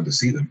 It'd be fun to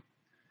see them.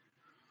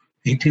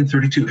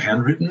 1832,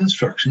 handwritten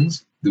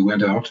instructions that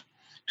went out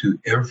to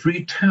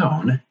every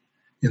town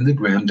in the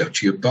Grand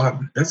Duchy of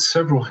Baden. That's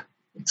several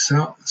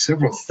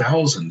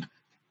thousand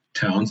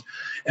towns,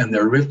 and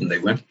they're written. They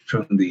went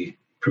from the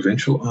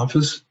provincial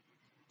office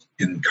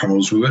in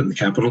Karlsruhe, in the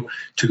capital,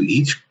 to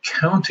each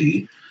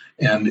county,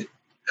 and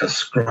a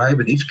scribe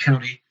in each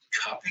county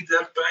copied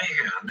that by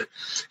hand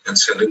and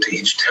sent it to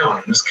each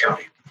town in this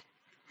county.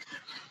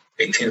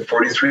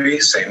 1843,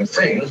 same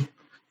thing.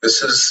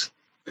 This is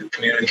the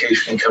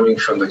communication coming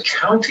from the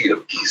county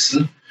of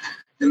Gießen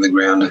in the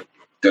Grand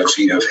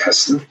Duchy of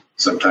Hessen,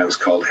 sometimes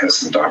called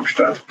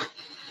Hessen-Darmstadt.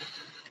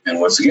 And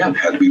once again,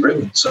 had to be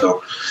written.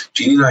 So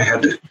Jeannie and I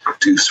had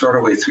to sort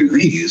our way through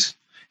these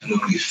And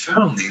when we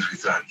found these, we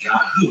thought,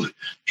 Yahoo,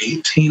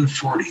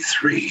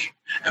 1843.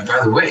 And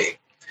by the way,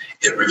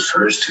 it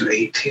refers to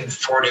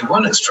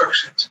 1841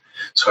 instructions.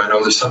 So I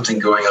know there's something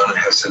going on in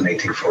Hesse in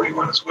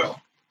 1841 as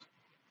well.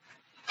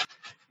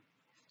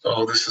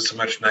 Oh, this is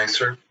much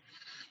nicer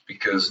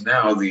because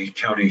now the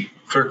county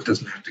clerk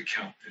doesn't have to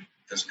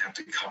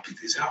copy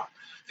these out.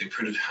 They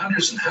printed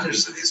hundreds and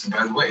hundreds of these. And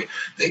by the way,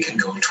 they can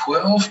go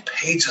 12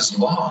 pages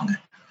long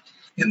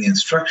in the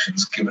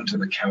instructions given to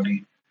the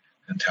county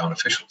and town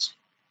officials.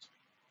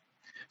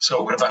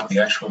 So what about the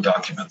actual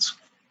documents?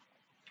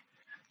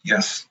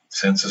 Yes,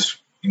 census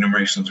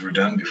enumerations were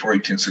done before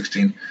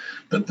 1816,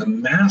 but the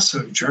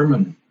massive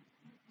German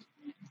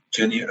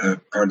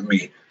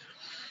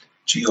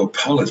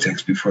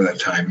geopolitics before that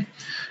time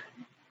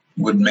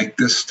would make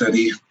this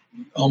study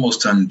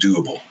almost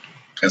undoable.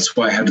 That's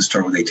why I had to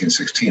start with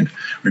 1816.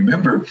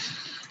 Remember,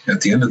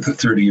 at the end of the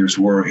 30 Years'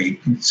 War,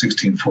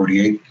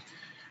 1648,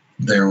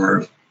 there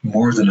were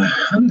more than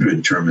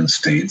 100 German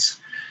states,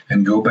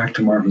 and go back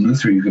to Martin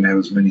Luther, you can have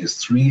as many as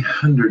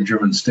 300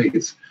 German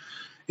states.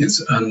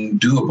 It's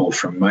undoable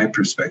from my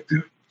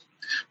perspective.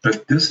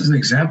 But this is an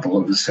example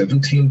of the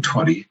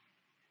 1720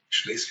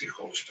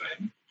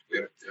 Schleswig-Holstein,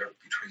 there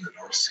between the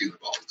North Sea and the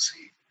Baltic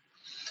Sea.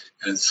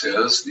 And it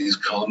says, these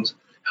columns,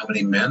 how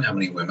many men, how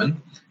many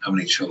women, how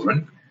many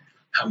children,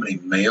 how many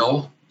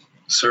male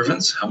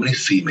servants, how many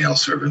female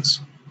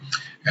servants.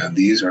 And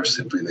these are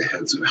simply the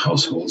heads of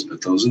households,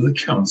 but those are the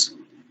counts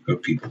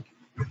of people.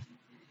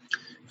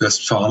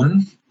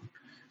 Westfalen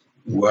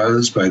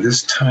was by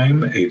this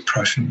time a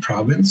Prussian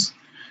province,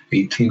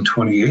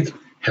 1828,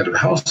 head of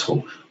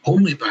household,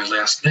 only by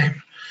last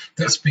name.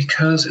 That's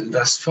because in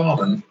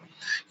Westfalen,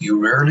 you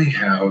rarely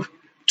have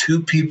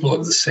two people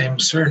of the same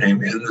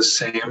surname in the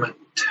same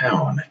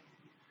town.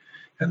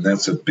 And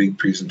that's a big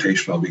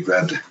presentation I'll be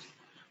glad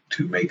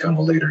to make on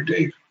a later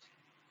date.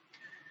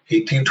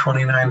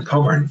 1829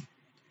 Pommern.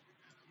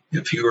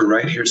 If you were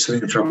right here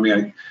sitting in front of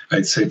me,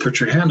 I'd say put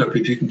your hand up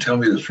if you can tell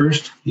me the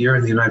first year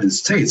in the United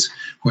States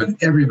when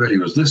everybody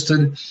was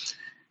listed.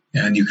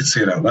 And you can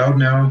say it out loud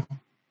now.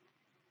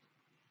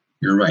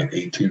 You're right,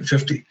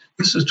 1850.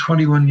 This is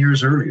 21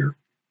 years earlier.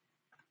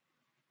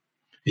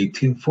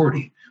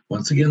 1840.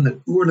 Once again, the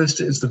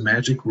Urliste is the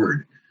magic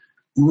word.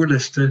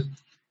 Urliste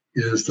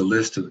is the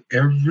list of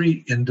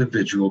every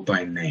individual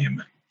by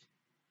name.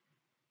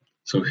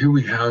 So here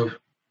we have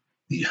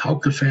the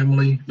Hauke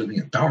family living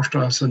at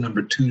Baustrasse,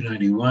 number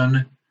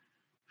 291,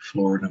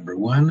 floor number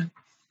 1.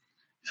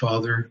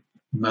 Father,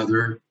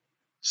 mother,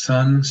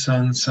 son,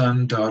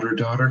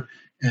 daughter,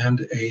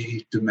 and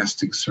a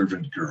domestic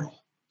servant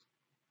girl.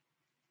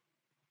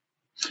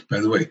 By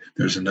the way,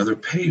 there's another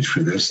page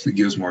for this that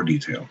gives more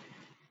detail.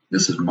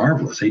 This is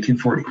marvelous,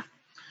 1840.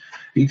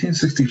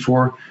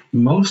 1864,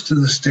 most of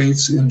the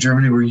states in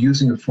Germany were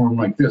using a form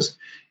like this.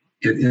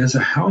 It is a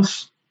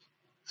house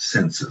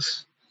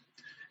census.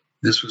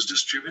 This was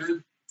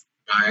distributed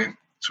by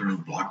sort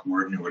of block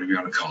warden or whatever you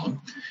want to call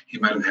him. He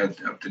might have had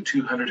up to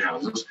 200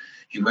 houses.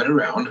 He went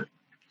around,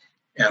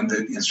 and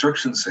the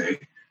instructions say,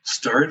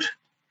 start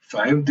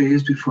 5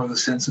 days before the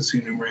census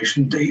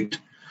enumeration date,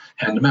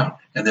 hand them out,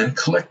 and then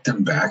collect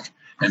them back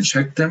and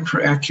check them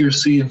for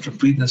accuracy and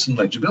completeness and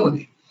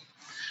legibility.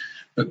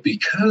 But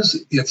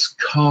because it's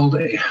called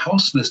a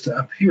house list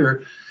up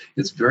here,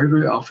 it's very,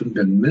 very often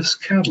been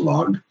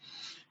miscatalogued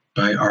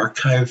by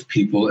archive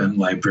people and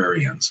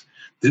librarians.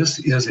 This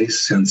is a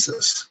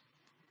census.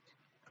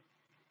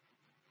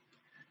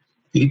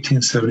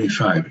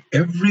 1875,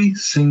 every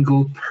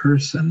single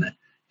person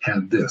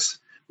had this.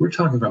 We're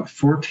talking about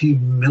 40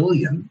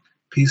 million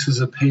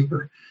pieces of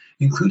paper,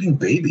 including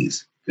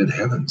babies. Good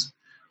heavens.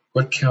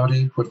 What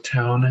county, what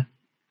town,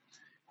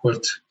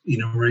 what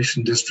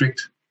enumeration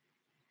district,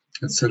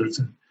 etc.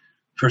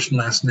 First and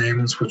last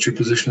names, what's your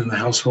position in the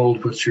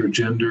household, what's your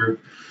gender,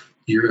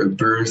 year of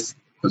birth,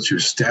 what's your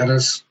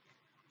status,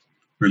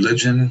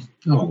 religion.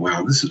 Oh,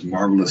 wow, this is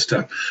marvelous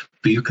stuff.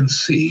 But you can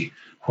see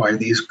why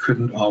these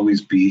couldn't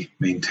always be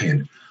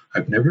maintained.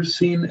 I've never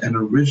seen an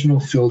original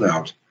filled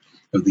out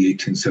of the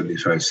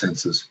 1875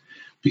 census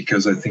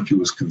because I think it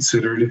was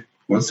considered,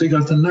 once they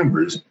got the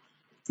numbers,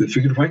 they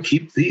figured, why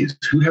keep these?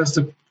 Who has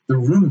the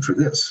room for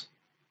this?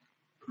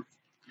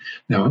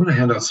 Now, I'm going to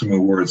hand out some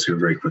awards here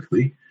very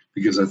quickly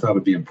because I thought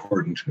it'd be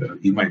important.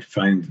 You might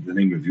find the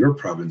name of your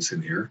province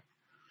in here.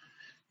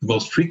 The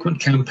most frequent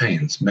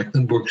campaigns,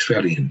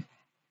 Mecklenburg-Schwerin.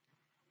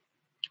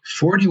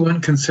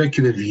 41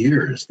 consecutive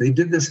years. They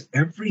did this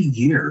every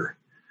year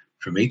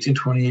from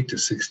 1828 to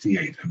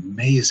 68.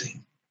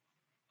 Amazing.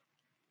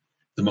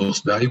 The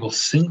most valuable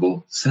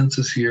single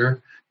census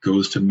year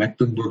goes to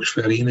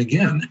Mecklenburg-Schwerin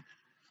again,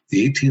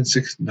 the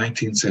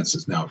 1819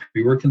 census. Now, if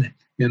you're working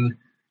in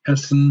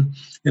Hessen,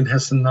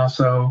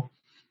 Nassau,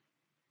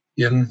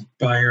 in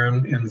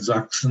Bayern, in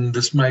Sachsen,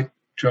 this might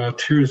draw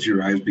tears to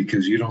your eyes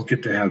because you don't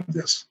get to have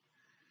this.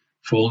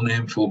 Full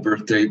name, full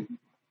birth date,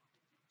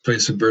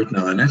 place of birth.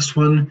 Now the next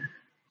one,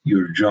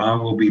 your jaw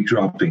will be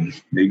dropping,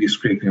 maybe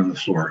scraping on the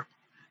floor.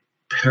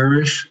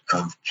 Parish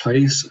of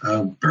place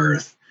of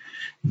birth.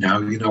 Now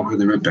you know where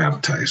they were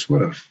baptized.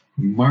 What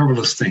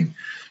Marvelous thing,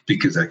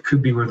 because that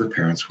could be where the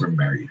parents were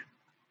married.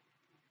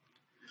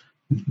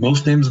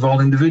 Most names of all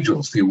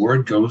individuals. The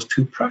award goes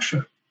to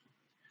Prussia.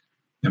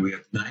 And we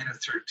have 9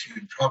 of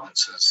 13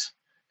 provinces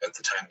at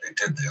the time they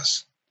did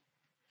this.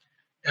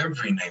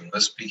 Every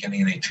nameless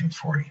beginning in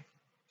 1840.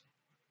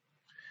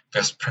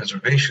 Best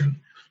preservation.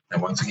 Now,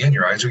 once again,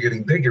 your eyes are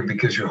getting bigger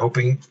because you're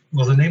hoping,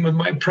 will the name of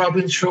my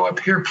province show up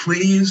here,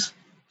 please?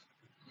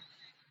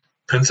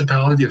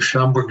 Principality of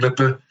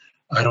Schaumburg-Lippe.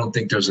 I don't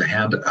think there's a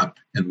hand up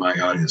in my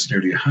audience.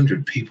 Nearly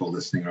 100 people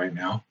listening right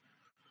now.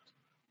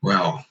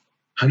 Wow,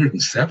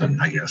 107,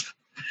 I guess.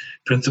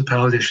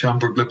 Principality of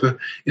Schaumburg-Lippe.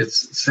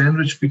 It's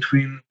sandwiched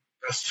between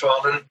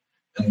Westfalen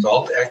and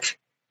Waldeck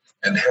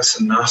and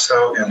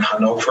Hessen-Nassau and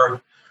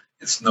Hanover.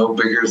 It's no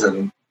bigger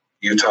than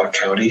Utah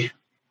County. In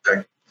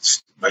fact,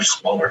 it's much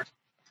smaller.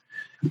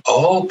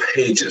 All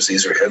pages,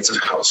 these are heads of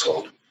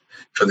household,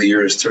 for the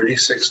years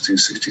 36 to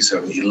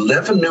 67,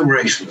 11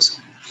 numerations.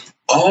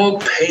 All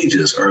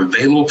pages are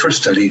available for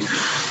study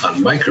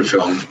on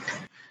microfilm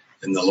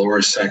in the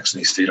Lower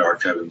Saxony State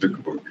Archive in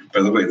Wickelburg.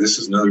 By the way, this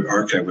is another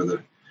archive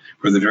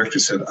where the director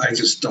said, I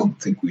just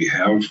don't think we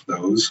have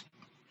those.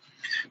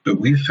 But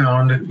we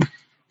found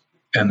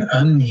an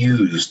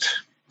unused,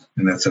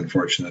 and that's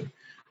unfortunate,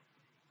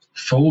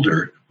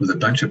 folder with a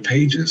bunch of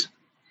pages.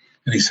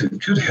 And he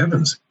said, good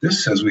heavens,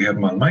 this says we have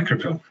them on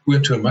microfilm. We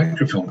went to a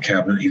microfilm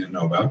cabinet he didn't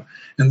know about,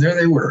 and there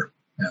they were.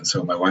 And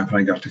so my wife and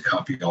I got to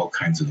copy all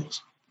kinds of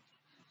those.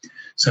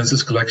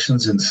 Census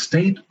collections in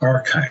state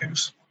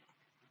archives.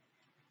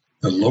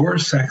 The Lower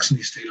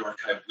Saxony State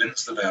Archive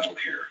wins the battle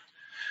here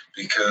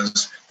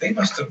because they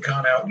must have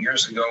gone out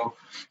years ago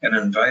and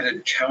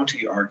invited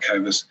county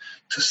archivists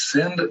to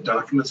send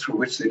documents for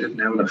which they didn't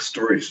have enough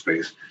storage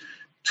space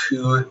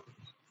to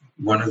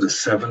one of the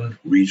 7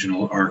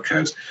 regional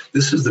archives.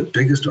 This is the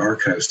biggest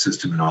archive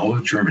system in all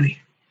of Germany.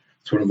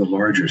 It's one of the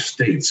larger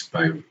states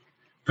by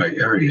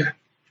area.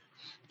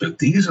 But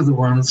these are the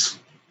ones,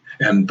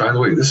 and by the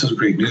way, this is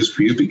great news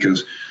for you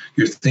because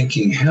you're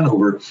thinking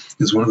Hanover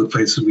is one of the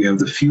places we have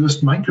the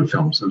fewest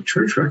microfilms of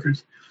church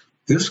records.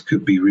 This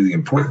could be really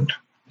important.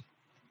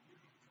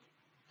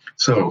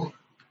 So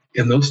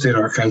in those state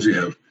archives, we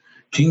have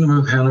Kingdom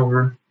of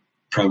Hanover,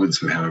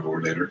 Province of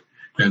Hanover later,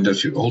 Grand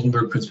Duchy of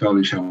Oldenburg,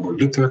 Principality of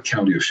Schaumburg-Lippe,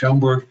 County of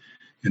Schaumburg,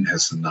 in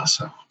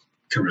Hessen-Nassau.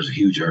 Covers a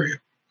huge area.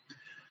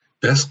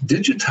 Best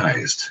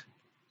digitized.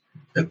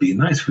 That'd be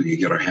nice if we could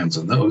get our hands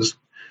on those.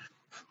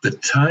 The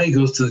tie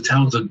goes to the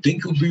towns of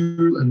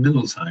Dinkelbühl and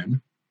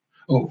Mittelsheim.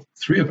 Oh,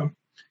 3 of them.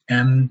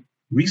 And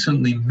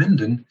recently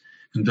Minden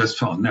and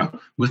Westfalen. Now,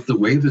 with the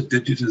wave of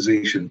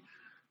digitization,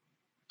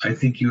 I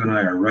think you and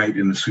I are right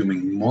in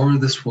assuming more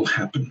of this will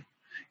happen.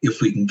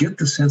 If we can get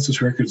the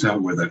census records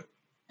out where the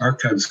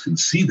archives can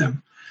see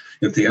them,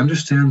 if they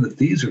understand that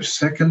these are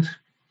second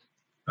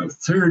or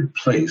third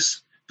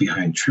place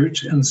behind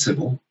church and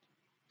civil,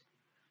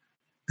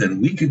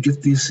 then we could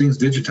get these things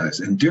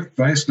digitized. And Dirk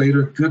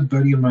Weislater, a good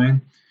buddy of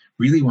mine,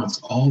 really wants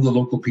all the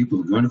local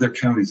people to go into their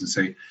counties and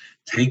say,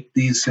 take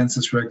these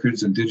census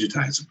records and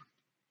digitize them.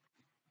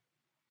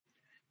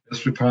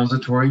 This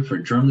repository for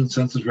German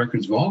census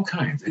records of all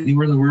kinds,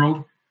 anywhere in the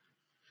world,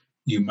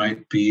 you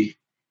might be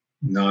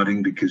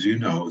nodding because you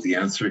know the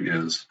answer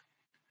is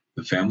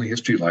the Family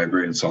History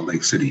Library in Salt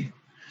Lake City,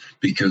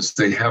 because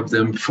they have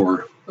them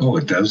for,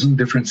 a dozen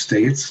different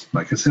states.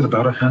 Like I said,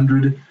 about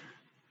 100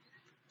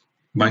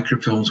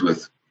 microfilms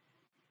with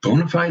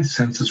bona fide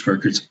census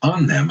records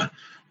on them,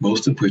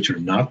 most of which are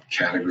not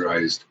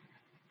categorized,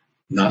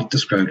 not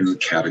described in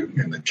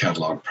the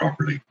catalog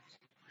properly.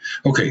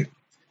 Okay,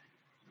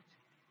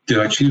 did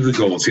I achieve the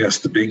goals? Yes,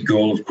 the big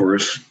goal, of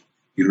course,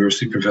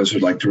 university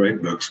professors like to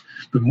write books,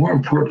 but more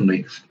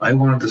importantly, I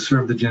wanted to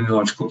serve the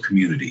genealogical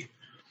community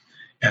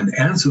and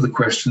answer the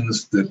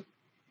questions that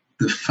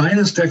the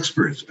finest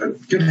experts,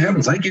 good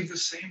heavens, I gave the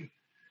same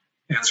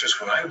answers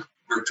when I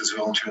worked as a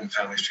volunteer in the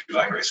Family History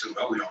Library. I said,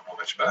 well, we don't know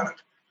much about it.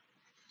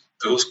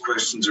 Those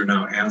questions are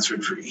now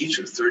answered for each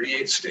of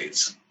 38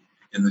 states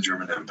in the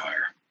German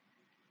Empire.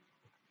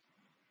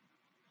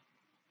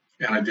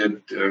 And I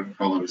did,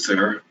 while I was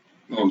there,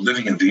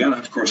 living in Vienna,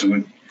 of course, I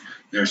went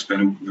there,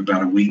 spent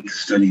about a week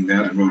studying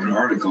that and wrote an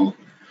article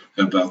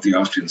about the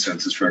Austrian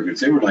census records.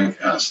 They were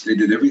like us. They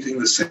did everything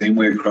the same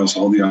way across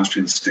all the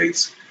Austrian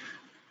states.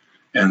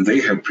 And they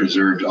have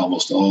preserved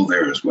almost all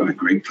theirs. What a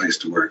great place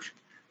to work.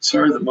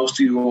 Sorry that most of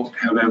you won't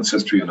have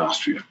ancestry in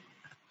Austria.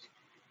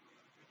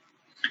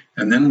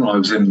 And then while I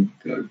was in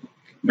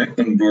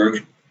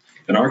Mecklenburg,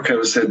 an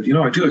archivist said,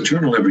 I do a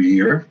journal every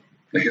year,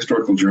 a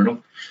historical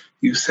journal.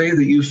 You say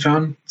that you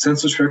found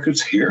census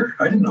records here?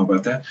 I didn't know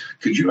about that.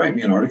 Could you write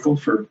me an article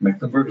for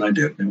Mecklenburg? And I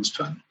did, and it was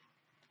fun.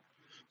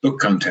 Book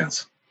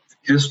contents.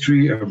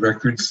 History of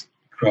records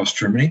across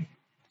Germany.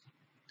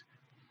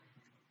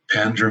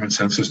 Pan-German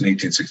census in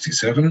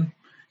 1867.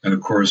 And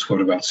of course,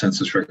 what about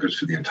census records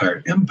for the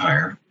entire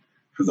empire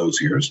for those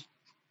years?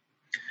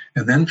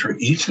 And then for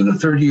each of the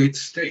 38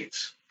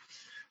 states,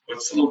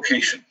 what's the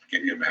location?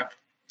 Give you a map.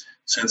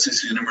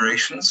 Census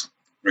enumerations,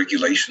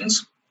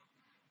 regulations,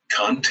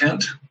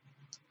 content,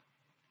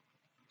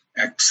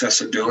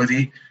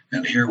 accessibility,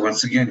 and here,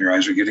 once again, your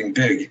eyes are getting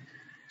big.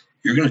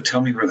 You're going to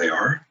tell me where they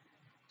are,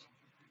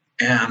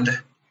 and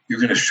you're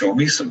going to show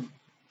me some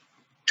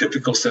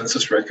typical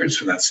census records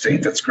from that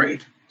state. That's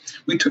great.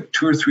 We took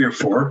 2 or 3 or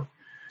 4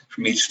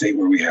 from each state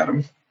where we had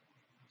them.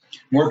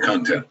 More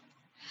content.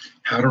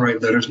 How to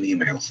write letters and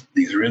emails.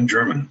 These are in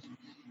German,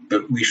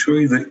 but we show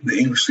you the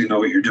English so you know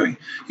what you're doing.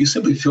 You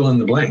simply fill in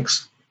the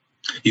blanks.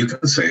 You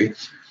can say,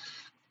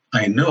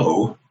 I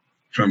know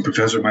from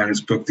Professor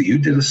Minert's book that you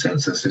did a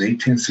census in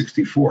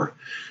 1864.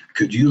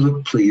 Could you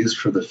look, please,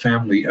 for the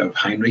family of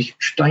Heinrich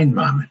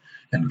Steinmann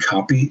and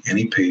copy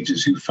any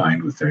pages you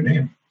find with their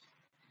name?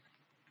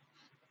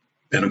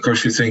 And of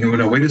course, you're saying, oh,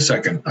 no, wait a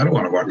second. I don't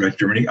want to write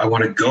Germany. I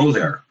want to go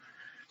there.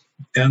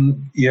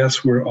 And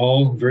yes, we're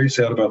all very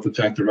sad about the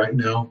fact that right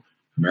now,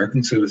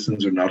 American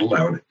citizens are not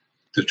allowed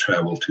to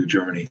travel to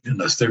Germany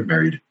unless they're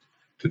married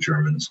to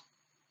Germans.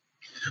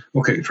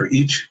 Okay, for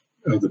each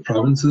of the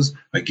provinces,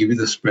 I give you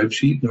the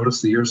spreadsheet.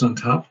 Notice the years on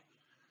top.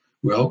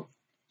 Well,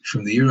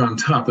 from the year on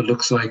top, it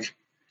looks like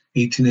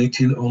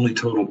 1818 only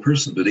total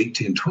person, but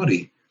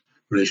 1820,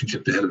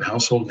 relationship to head of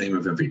household, name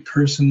of every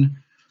person,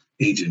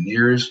 age in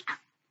years.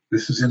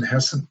 This is in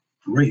Hessen.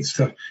 Great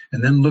stuff.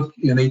 And then look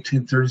in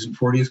 1830s and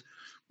 40s,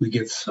 we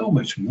get so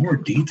much more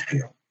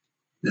detail.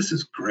 This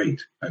is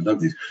great. I love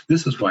these.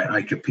 This is why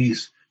Ike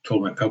Peace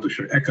told my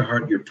publisher,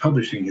 Eckhart, you're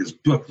publishing his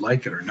book,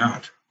 like it or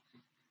not.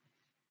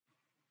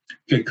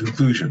 Okay,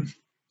 conclusion.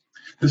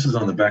 This is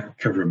on the back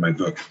cover of my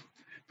book.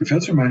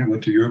 Professor Minert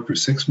went to Europe for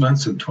 6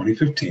 months in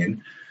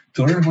 2015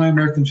 to learn why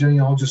American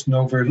genealogists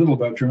know very little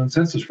about German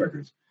census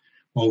records.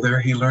 While there,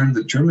 he learned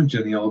that German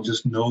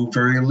genealogists know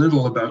very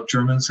little about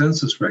German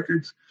census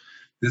records.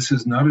 This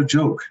is not a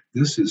joke.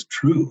 This is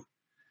true.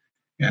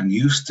 And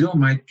you still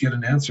might get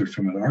an answer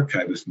from an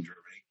archivist in Germany.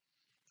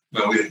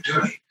 Well, we didn't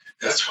do any.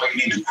 That's why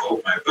you need to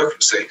quote my book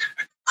and say,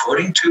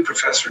 according to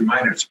Professor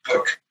Minert's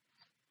book,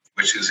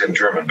 which is in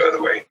German, by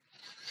the way,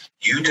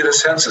 you did a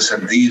census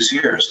in these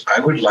years. I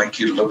would like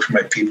you to look for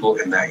my people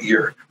in that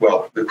year.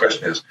 Well, the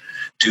question is,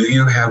 do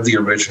you have the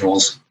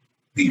originals,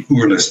 the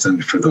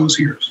Urlisten for those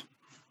years?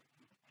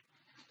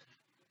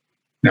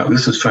 Now,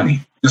 this is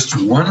funny. Just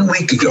 1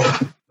 week ago,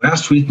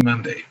 last week,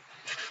 Monday,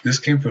 this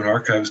came from an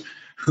archives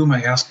whom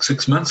I asked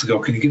 6 months ago,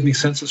 can you give me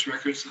census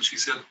records? And she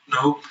said,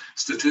 no,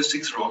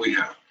 statistics are all we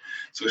have.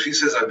 So she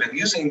says, I've been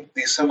using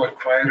these somewhat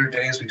quieter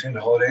days between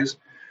the holidays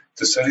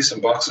to study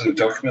some boxes of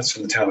documents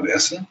from the town of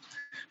Essen,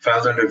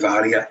 filed under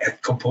Varia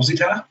et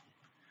Composita.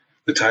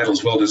 The title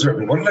is well-deserved.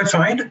 And what did I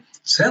find?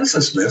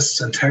 Census lists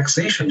and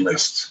taxation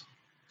lists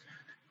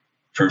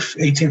for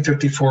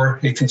 1854,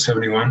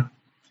 1871.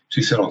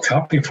 She said, I'll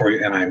copy them for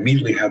you. And I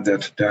immediately had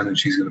that done, and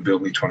she's going to bill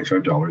me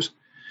 $25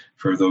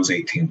 for those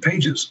 18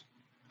 pages.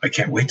 I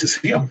can't wait to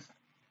see them.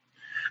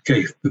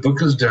 Okay, the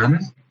book is done.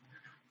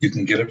 You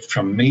can get it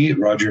from me at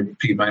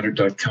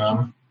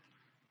rogerpminert.com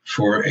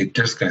for a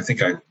discount. I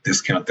think I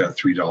discount that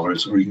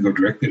 $3, or you can go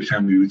directly to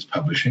Family Roots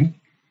Publishing.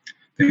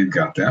 They've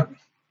got that.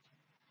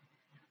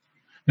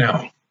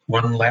 Now,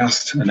 one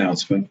last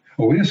announcement.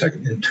 Oh, wait a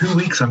second. In 2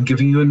 weeks, I'm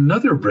giving you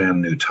another brand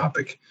new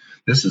topic.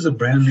 This is a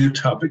brand new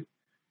topic,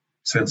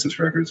 census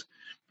records.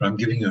 But I'm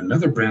giving you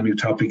another brand new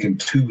topic in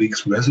 2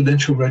 weeks,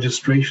 residential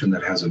registration,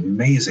 that has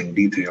amazing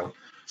detail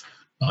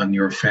on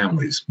your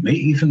families. May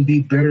even be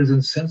better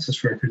than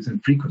census records in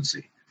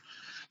frequency.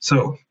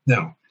 So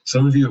now,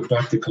 some of you have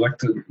bought the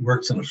collected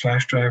works on a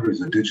flash drive or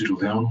as a digital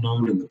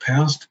download in the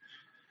past.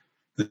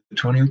 The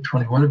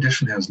 2021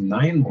 edition has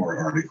 9 more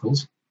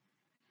articles,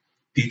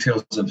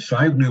 details on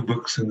 5 new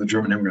books in the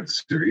German Immigrant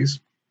series.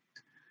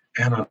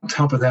 And on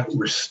top of that,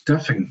 we're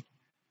stuffing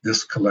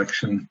this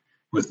collection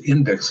with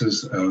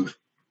indexes of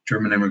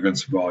German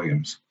immigrants'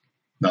 volumes.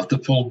 Not the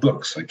full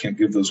books. I can't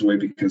give those away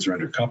because they're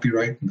under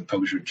copyright and the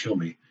publisher would kill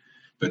me.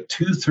 But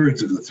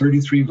 2/3 of the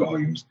 33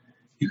 volumes,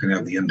 you can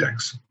have the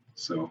index.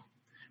 So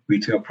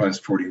retail price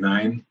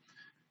 $49.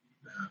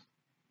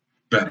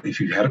 But if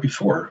you had it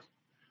before,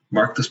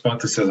 mark the spot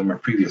that says I'm a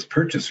previous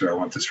purchaser. I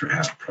want this for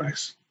half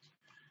price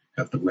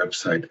at the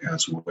website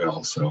as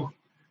well. So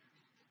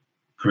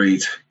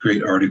great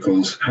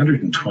articles,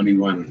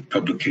 121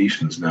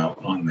 publications now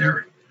on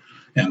there,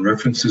 and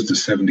references to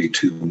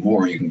 72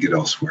 more you can get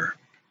elsewhere.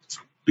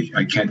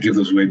 I can't give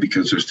those away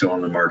because they're still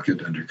on the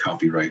market under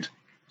copyright.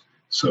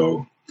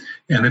 So,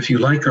 and if you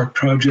like our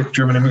project,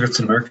 German Immigrants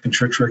and American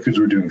Church Records,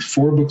 we're doing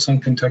 4 books on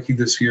Kentucky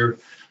this year.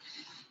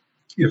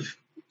 If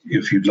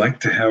you'd like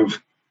to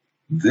have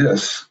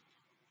this,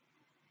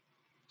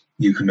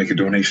 you can make a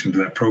donation to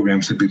that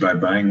program simply by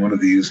buying one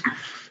of these,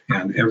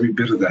 and every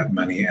bit of that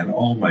money and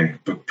all my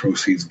book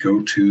proceeds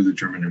go to the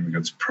German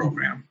Immigrants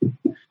program.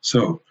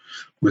 So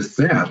with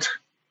that,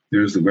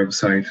 there's the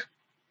website.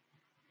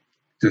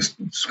 Just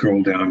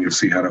scroll down, you'll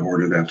see how to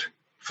order that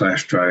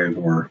flash drive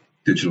or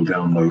digital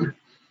download.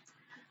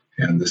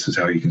 And this is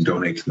how you can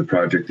donate to the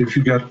project. If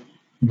you've got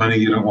money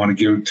you don't want to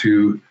give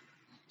to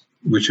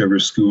whichever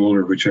school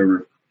or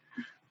whichever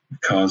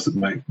cause that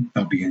might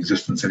not be in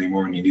existence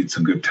anymore and you need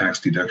some good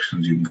tax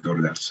deductions, you can go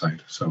to that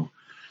site. So,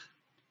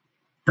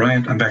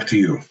 Brian, I'm back to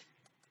you.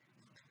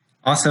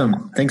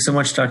 Awesome. Thanks so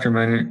much, Dr.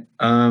 Minert.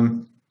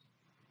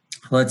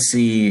 Let's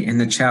see, in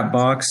the chat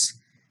box,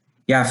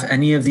 yeah, if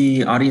any of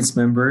the audience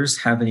members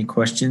have any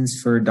questions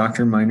for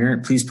Dr.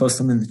 Minert, please post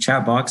them in the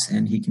chat box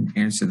and he can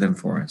answer them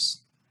for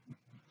us.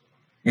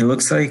 It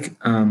looks like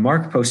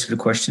Mark posted a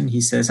question. He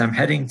says, I'm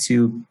heading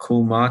to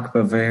Kulmbach,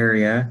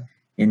 Bavaria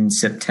in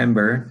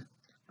September.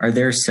 Are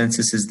there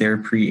censuses there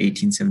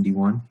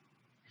pre-1871?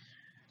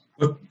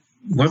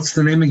 What's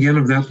the name again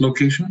of that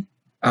location?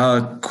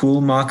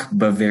 Kulmbach,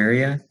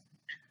 Bavaria.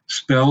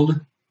 Spelled?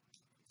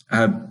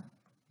 Kulmach.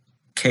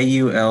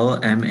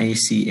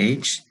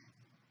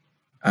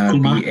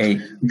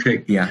 Kulmbach?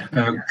 Okay. Yeah.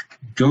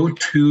 Go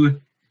to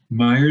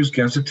Myers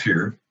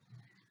Gazetteer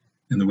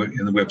in the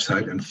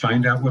website and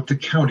find out what the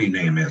county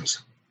name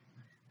is.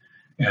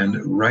 And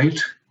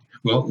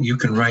you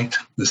can write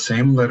the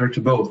same letter to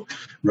both.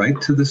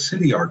 Write to the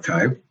city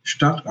archive,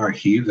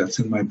 Stadtarchiv, that's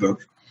in my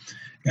book,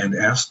 and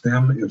ask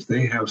them if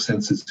they have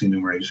census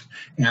enumeration.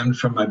 And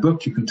from my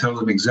book, you can tell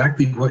them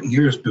exactly what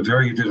years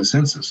Bavaria did a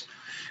census.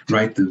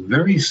 Write the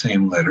very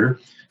same letter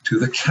to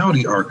the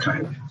county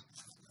archive.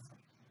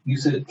 You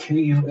said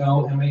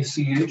Kulmach?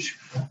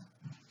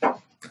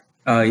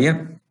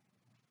 Yep.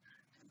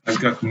 I've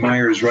got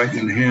Myers right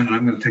in hand, and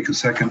I'm going to take a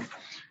second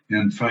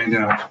and find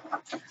out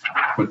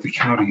what the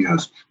county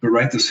is. But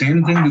write the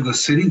same thing to the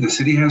city. The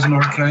city has an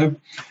archive,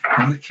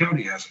 and the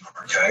county has an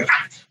archive.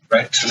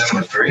 Write to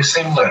them the very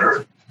same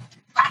letter,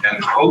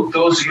 and quote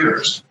those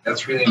years.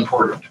 That's really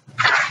important.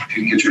 If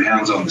you can get your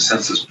hands on the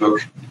census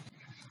book.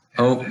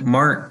 Oh,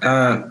 Mark.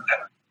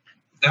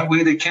 That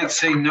way they can't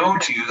say no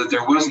to you that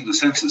there wasn't a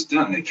census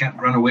done. They can't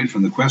run away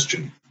from the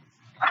question.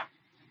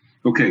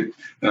 Okay,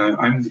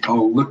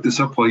 I'll look this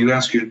up while you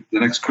ask the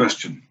next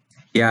question.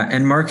 Yeah,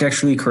 and Mark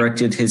actually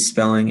corrected his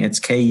spelling. It's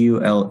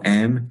Kulmbuch.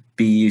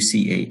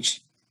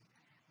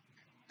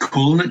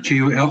 Kulm,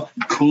 K-U-L,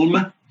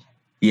 Kulm?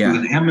 Yeah.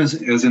 With an M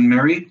as in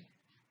Mary?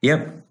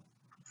 Yep.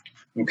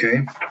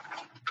 Okay.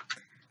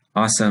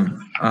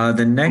 Awesome.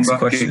 The next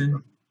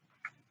question.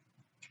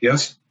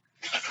 Yes?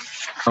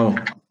 Oh,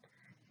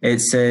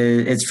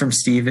 it's from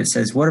Steve. It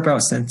says, what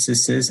about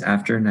censuses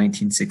after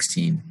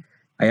 1916?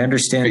 I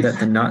understand that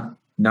the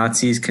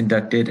Nazis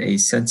conducted a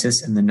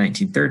census in the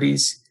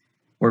 1930s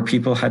where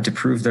people had to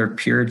prove their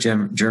pure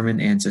German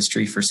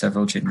ancestry for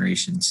several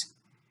generations.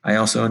 I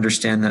also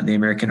understand that the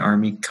American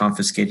Army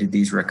confiscated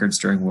these records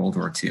during World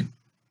War II.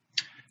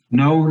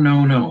 No.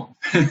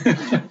 I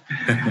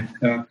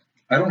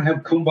don't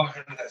have Kulmbach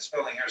in that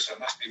spelling here, so I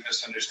must be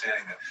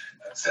misunderstanding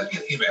that. Send me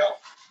an email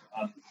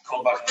on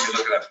Kulmbach and let me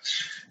look it up.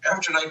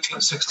 After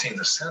 1916,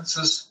 the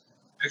census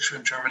picture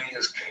in Germany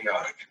is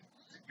chaotic.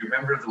 You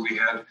remember that we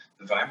had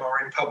the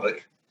Weimar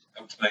Republic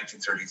up to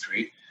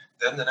 1933,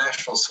 then the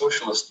National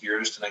Socialist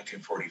years to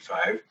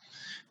 1945,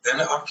 then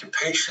the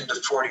occupation to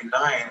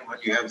 49 when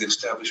you have the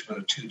establishment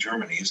of two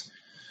Germanys.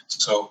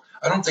 So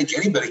I don't think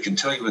anybody can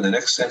tell you when the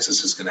next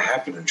census is going to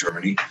happen in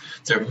Germany.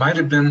 There might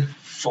have been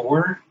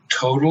 4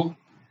 total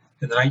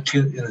in the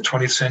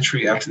 20th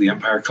century after the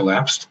empire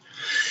collapsed.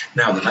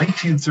 Now, the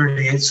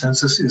 1938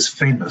 census is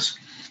famous.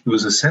 It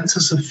was a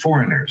census of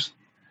foreigners,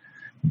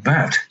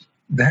 but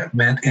that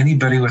meant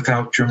anybody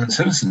without German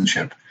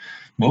citizenship.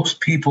 Most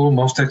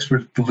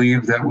experts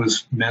believe that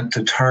was meant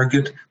to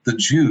target the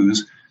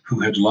Jews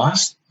who had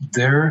lost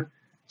their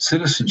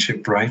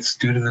citizenship rights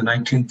due to the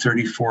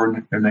 1934 or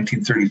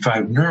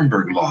 1935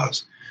 Nuremberg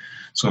laws.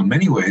 So in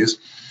many ways,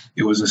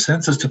 it was a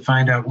census to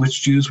find out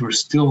which Jews were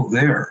still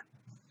there.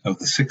 Of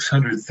the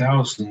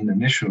 600,000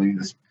 initially,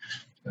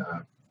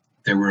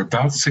 there were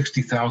about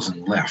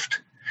 60,000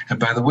 left. And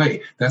by the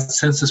way, that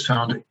census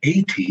found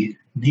 80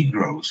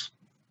 Negroes.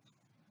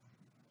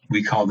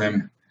 We call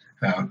them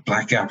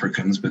Black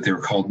Africans, but they were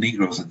called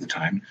Negroes at the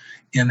time.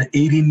 In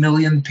 80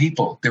 million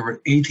people, there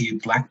were 80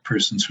 Black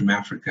persons from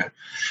Africa.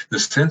 The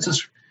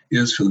census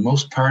is, for the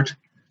most part,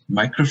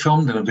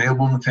 microfilmed and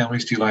available in the Family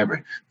History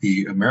Library.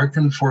 The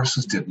American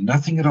forces did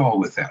nothing at all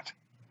with that.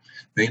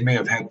 They may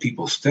have had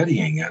people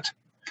studying it.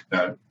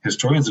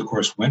 Historians, of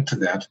course, went to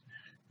that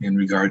in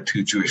regard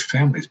to Jewish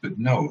families, but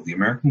no, the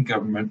American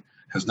government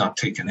has not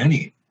taken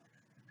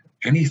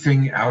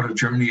anything out of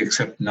Germany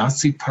except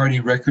Nazi Party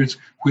records,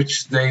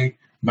 which they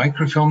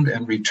microfilmed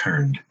and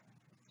returned.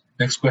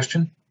 Next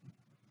question.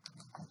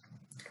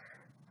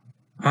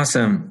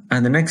 Awesome.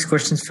 And the next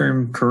question is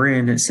from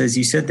Corinne. It says,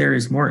 you said there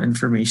is more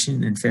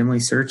information in Family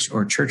Search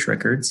or church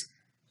records.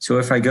 So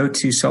if I go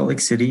to Salt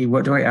Lake City,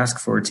 what do I ask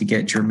for to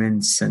get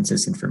German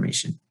census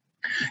information?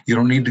 You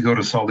don't need to go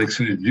to Salt Lake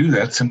City to do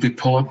that. Simply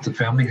pull up the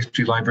Family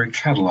History Library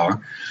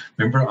catalog.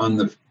 Remember,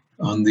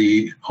 on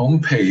the home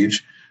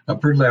page,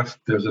 upper left,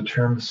 there's a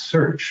term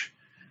search.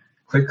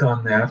 Click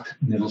on that,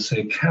 and it'll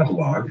say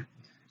catalog.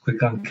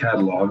 Click on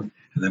catalog,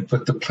 and then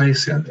put the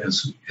place in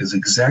as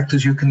exact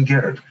as you can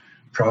get it.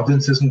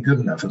 Province isn't good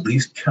enough, at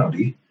least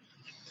county.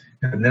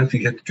 And then if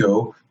you hit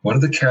go, one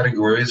of the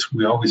categories,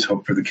 we always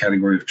hope for the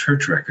category of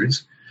church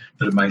records,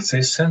 but it might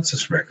say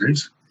census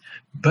records.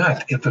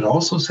 But if it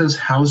also says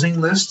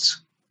housing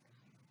lists,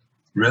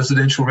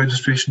 residential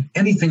registration,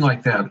 anything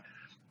like that,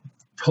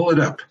 pull it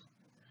up.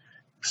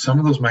 some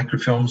of those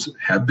microfilms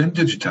have been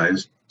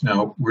digitized.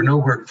 Now, we're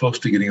nowhere close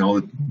to getting all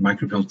the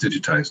microfilms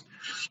digitized.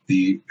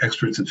 The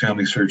experts at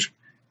Family Search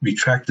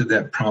retracted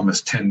that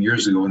promise 10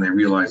 years ago when they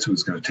realized it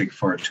was going to take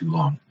far too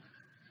long.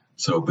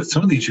 So, but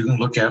some of these you can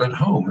look at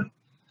home.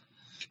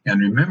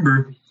 And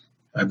remember,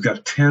 I've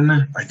got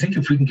 10, I think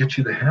if we can get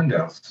you the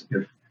handouts,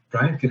 if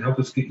Brian can help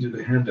us get you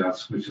the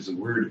handouts, which is a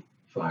Word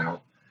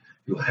file,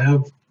 you'll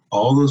have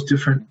all those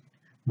different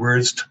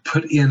words to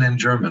put in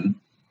German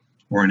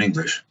or in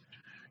English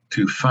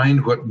to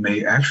find what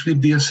may actually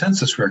be a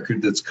census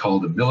record that's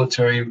called a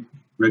military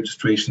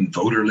registration,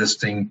 voter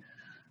listing,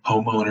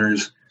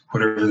 homeowners,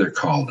 whatever they're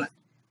called.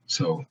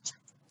 So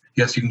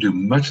yes, you can do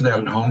much of that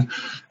at home.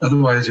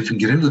 Otherwise, if you can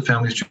get into the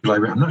Family History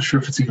Library, I'm not sure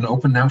if it's even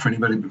open now for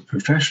anybody but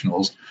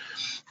professionals,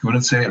 go in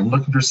and say, I'm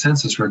looking for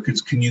census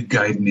records. Can you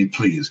guide me,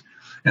 please?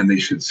 And they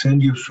should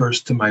send you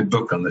first to my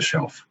book on the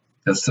shelf.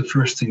 That's the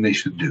first thing they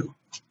should do.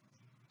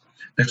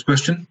 Next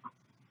question.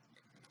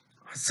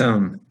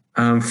 Awesome.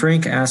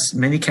 Frank asks,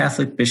 many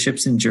Catholic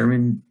bishops in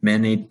Germany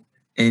mandated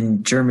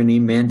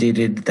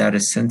that a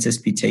census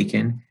be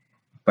taken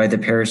by the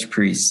parish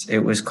priests. It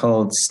was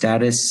called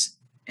status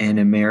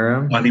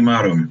animarum.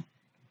 Animarum.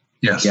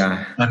 Yes.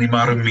 Yeah.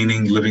 Animarum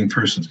meaning living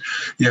persons.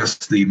 Yes,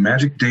 the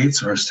magic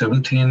dates are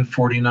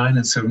 1749 and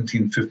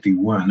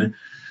 1751,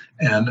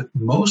 and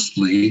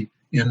mostly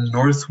in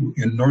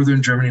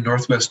northern Germany,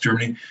 northwest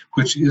Germany,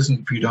 which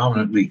isn't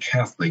predominantly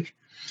Catholic,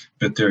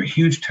 but there are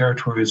huge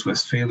territories,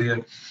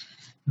 Westphalia,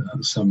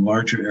 some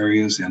larger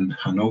areas in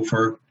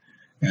Hanover,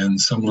 and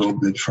some a little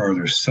bit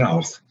farther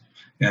south.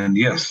 And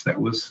yes, that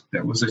was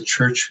a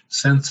church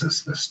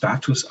census, the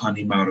status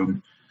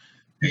animarum,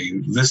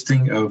 a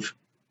listing of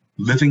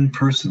living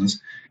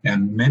persons,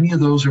 and many of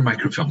those are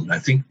microfilmed. I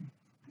think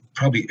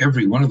probably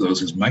every one of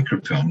those is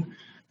microfilmed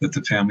that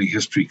the family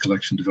history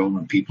collection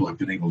development people have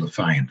been able to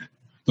find.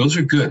 Those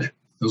are good.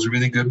 Those are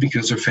really good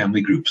because they're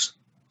family groups.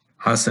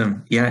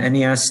 Awesome. Yeah, and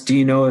he asks, do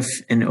you know if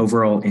an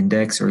overall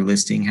index or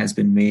listing has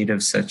been made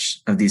of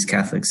these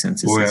Catholic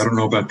censuses? Boy, I don't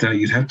know about that.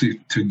 You'd have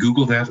to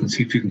Google that and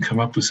see if you can come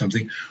up with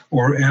something,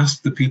 or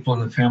ask the people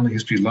in the Family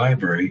History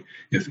Library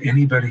if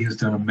anybody has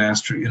done a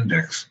master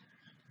index.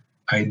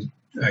 I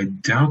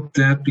doubt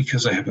that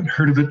because I haven't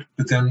heard of it,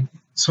 but then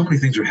so many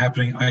things are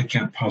happening, I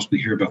can't possibly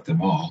hear about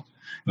them all.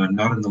 And I'm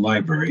not in the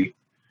library,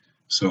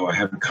 so I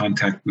have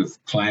contact with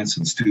clients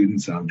and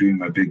students, and I'm doing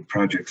my big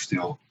project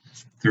still,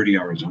 30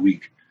 hours a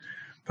week.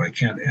 But I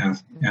can't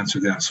answer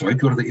that. So I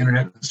go to the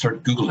internet and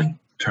start Googling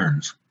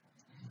terms.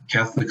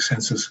 Catholic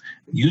census,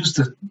 use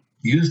the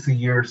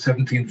year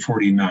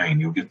 1749,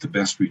 you'll get the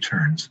best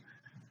returns.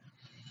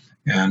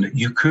 And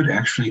you could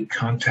actually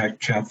contact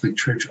Catholic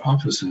Church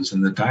offices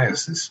in the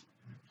diocese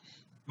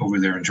over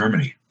there in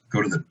Germany.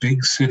 Go to the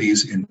big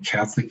cities in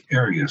Catholic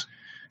areas.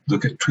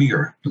 Look at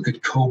Trier, look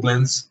at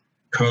Koblenz,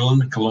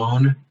 Köln,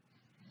 Cologne,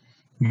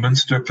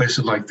 Münster,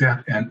 places like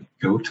that, and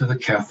go to the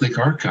Catholic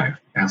archive.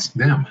 Ask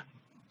them.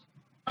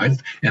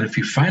 And if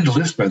you find a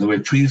list, by the way,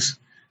 please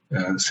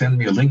send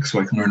me a link so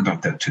I can learn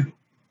about that too.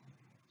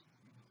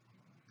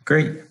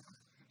 Great.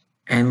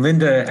 And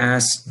Linda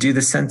asks, do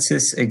the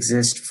census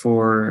exist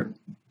for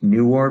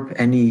Neuwarp,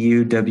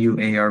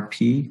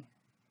 Neuwarp?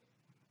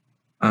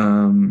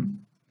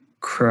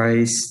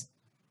 Christ.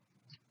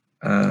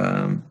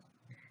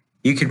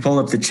 You can pull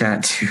up the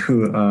chat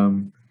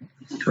too,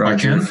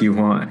 Roger, if you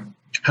want.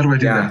 How do I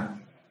do that?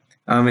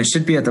 It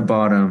should be at the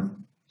bottom.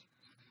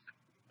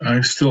 I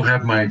still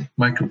have my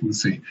microphone.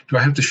 Let's see. Do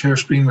I have to share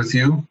screen with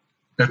you?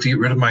 I have to get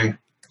rid of my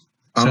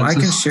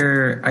census?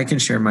 I can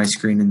share my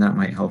screen, and that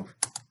might help.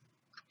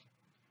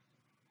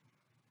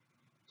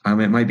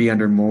 It might be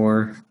under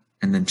more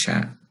and then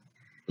chat.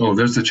 Oh,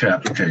 there's the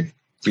chat. Okay.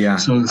 Yeah.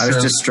 So I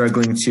was just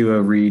struggling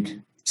to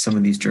read some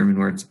of these German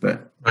words,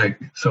 but right.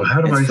 So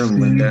how do I see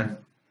Linda?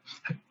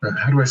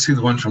 How do I see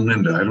the one from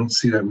Linda? I don't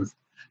see that with.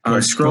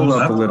 Scroll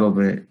up a little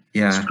bit.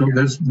 Yeah.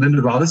 There's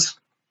Linda Wallace.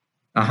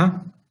 Uh-huh.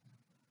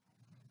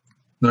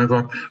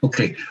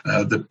 Okay,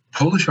 the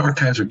Polish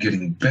archives are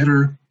getting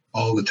better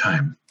all the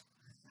time.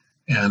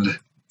 And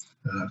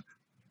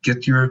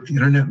get your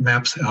internet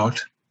maps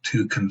out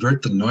to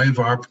convert the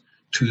Neuwarp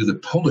to the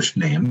Polish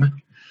name,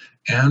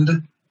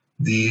 and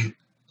the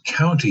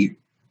county,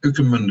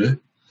 Ueckermünde,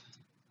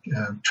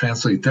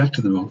 translate that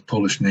to the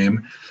Polish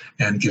name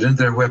and get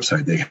into their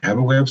website. They have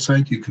a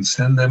website. You can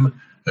send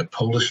them a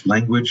Polish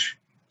language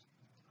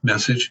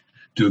message.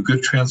 Do a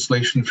good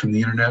translation from the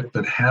internet,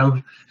 but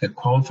have a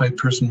qualified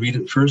person read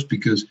it first,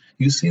 because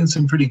you've seen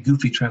some pretty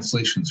goofy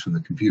translations from the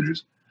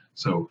computers.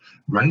 So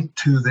write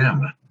to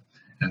them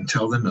and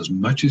tell them as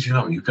much as you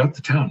know. You've got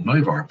the town,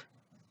 Neuwarp,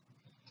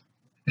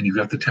 and you've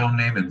got the town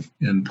name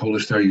in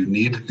Polish there. You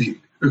need the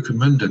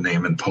Ueckermünde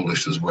name in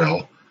Polish as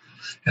well,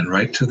 and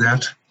write to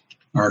that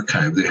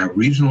archive. They have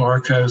regional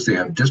archives, they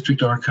have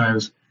district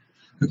archives,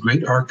 a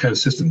great archive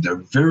system. They're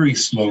very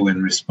slow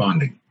in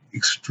responding,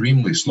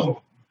 extremely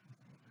slow.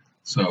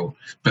 So,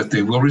 but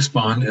they will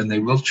respond, and they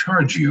will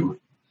charge you.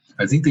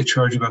 I think they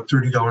charge about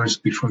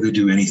 $30 before they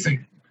do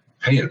anything.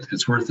 Pay it,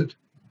 it's worth it.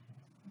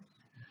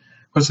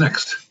 What's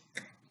next?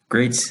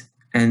 Great.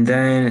 And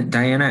then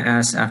Diana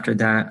asks after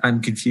that,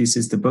 I'm confused,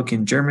 is the book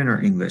in German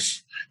or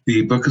English?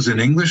 The book is in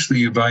English that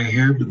you buy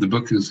here, but the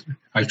book is,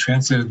 I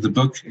translated the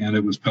book and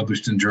it was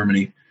published in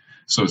Germany.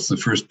 So it's the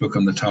first book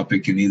on the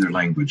topic in either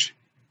language.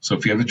 So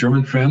if you have a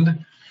German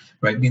friend,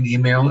 write me an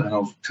email and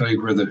I'll tell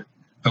you where the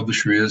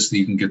publisher is that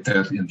you can get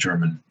that in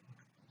German.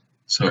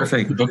 So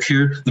Perfect. the book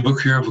here,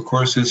 of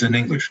course, is in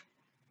English.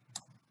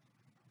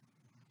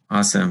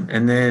 Awesome.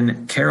 And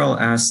then Carol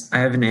asks, I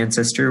have an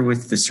ancestor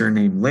with the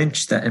surname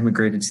Lynch that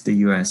immigrated to the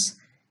U.S.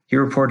 He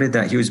reported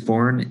that he was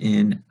born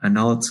in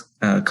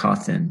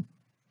Anhalt-Köthen.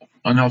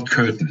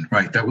 Anhalt-Köthen,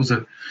 right. That was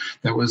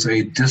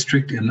a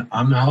district in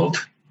Anhalt.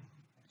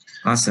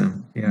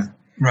 Awesome. Yeah.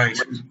 Right.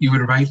 You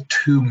would write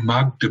to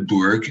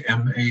Magdeburg,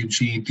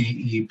 Magdeburg.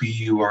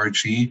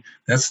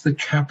 That's the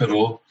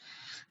capital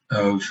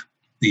of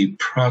the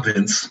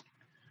province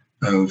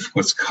of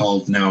what's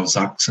called now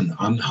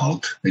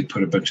Sachsen-Anhalt. They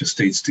put a bunch of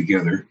states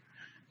together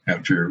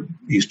after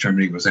East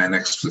Germany was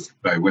annexed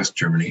by West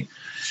Germany.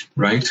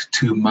 Write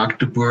to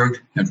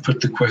Magdeburg and put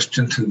the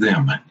question to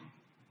them.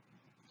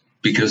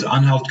 Because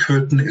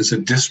Anhalt-Köthen is a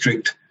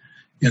district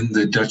in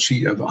the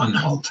Duchy of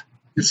Anhalt.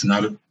 It's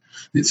not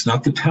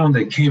the town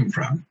they came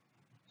from.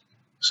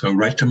 So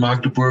write to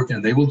Magdeburg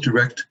and they will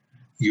direct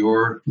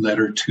your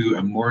letter to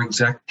a more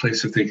exact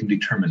place if they can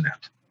determine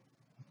that.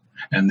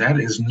 And that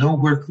is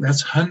nowhere,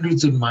 that's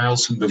hundreds of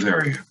miles from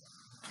Bavaria.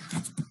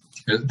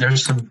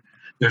 There's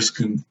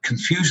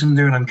confusion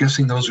there, and I'm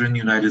guessing those are in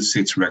United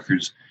States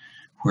records,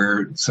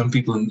 where some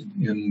people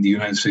in the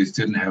United States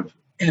didn't have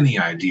any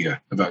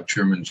idea about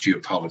German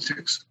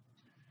geopolitics,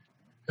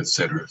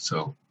 etc.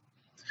 So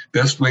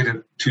best way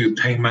to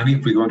pay money,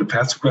 if we go into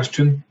Pat's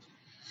question,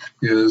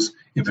 is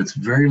if it's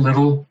very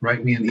little,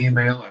 write me an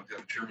email. I've got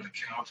a German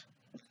account.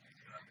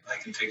 I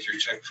can take your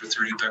check for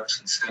 $30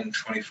 and send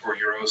 24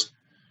 euros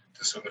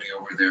to somebody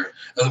over there.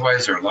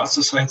 Otherwise, there are lots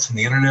of sites on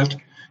the internet.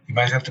 You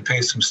might have to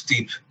pay some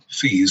steep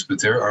fees,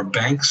 but there are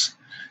banks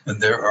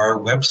and there are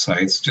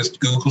websites. Just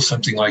Google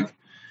something like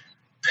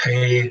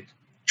pay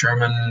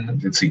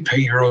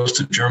euros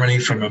to Germany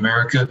from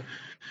America,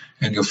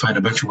 and you'll find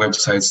a bunch of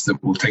websites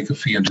that will take a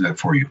fee into that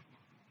for you.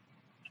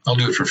 I'll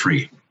do it for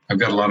free. I've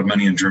got a lot of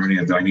money in Germany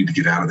that I need to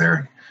get out of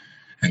there,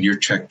 and your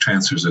check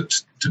transfers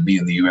it to me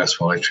in the US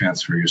while I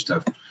transfer your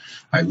stuff.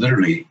 I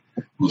literally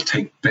will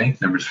take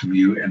bank numbers from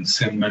you and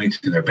send money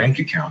to their bank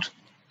account,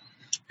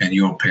 and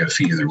you won't pay a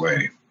fee either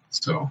way.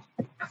 So,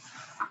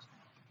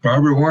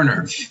 Barbara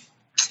Warner,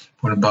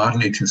 born in Baden,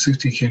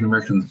 1860, came to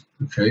American,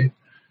 okay.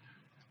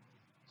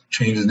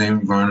 Change the name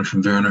of Warner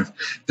from Werner.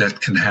 That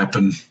can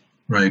happen,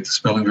 right?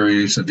 Spelling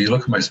variations. If you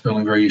look at my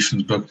spelling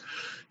variations book,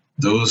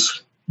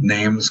 those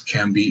names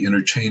can be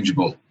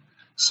interchangeable.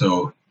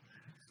 So,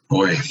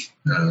 boy,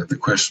 the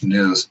question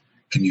is,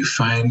 can you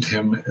find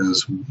him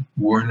as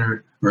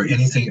Warner or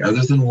anything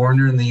other than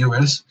Warner in the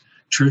U.S.?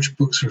 Church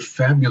books are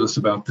fabulous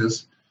about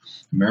this.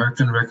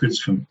 American records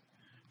from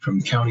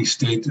county,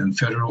 state, and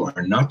federal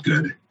are not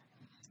good.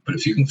 But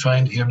if you can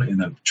find him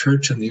in a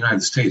church in the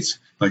United States,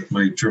 like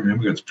my German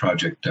Immigrants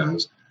Project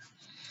does,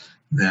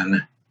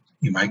 then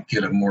you might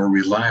get a more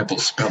reliable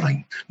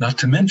spelling, not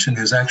to mention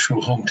his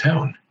actual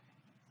hometown.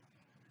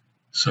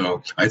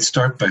 So I'd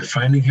start by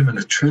finding him in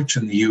a church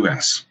in the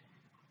U.S.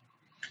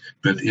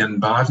 But in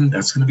Baden,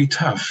 that's going to be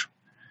tough,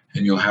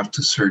 and you'll have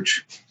to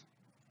search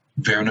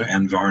Werner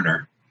and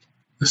Warner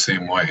the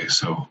same way.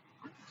 So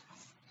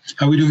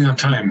how are we doing on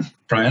time,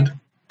 Brian?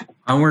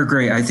 We're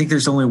great. I think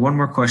there's only one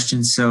more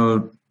question,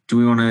 so do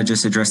we want to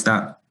just address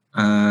that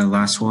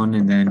last one,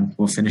 and then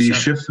we'll finish the up?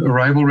 ship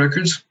arrival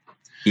records?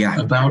 Yeah.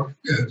 About,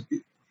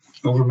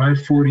 over my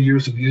 40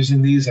 years of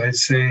using these, I'd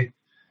say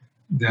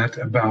that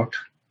about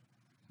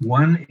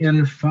 1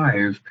 in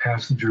 5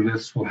 passenger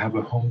lists will have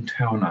a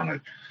hometown on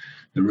it.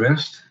 The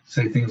rest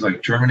say things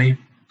like Germany,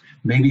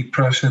 maybe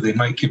Prussia. They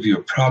might give you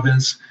a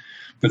province,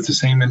 but the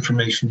same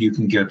information you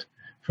can get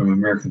from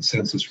American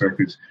Census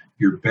records.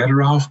 You're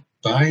better off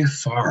by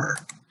far,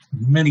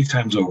 many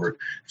times over,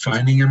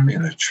 finding them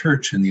in a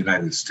church in the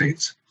United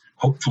States.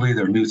 Hopefully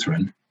they're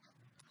Lutheran,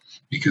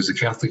 because the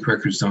Catholic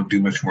records don't do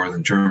much more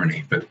than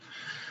Germany. But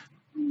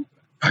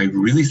I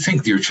really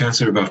think your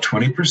chances are about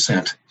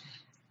 20%.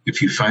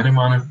 If you find them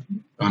on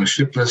a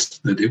ship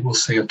list, that it will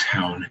say a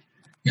town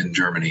in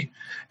Germany.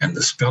 And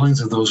the spellings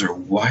of those are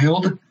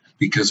wild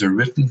because they're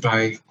written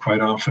by,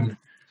 quite often,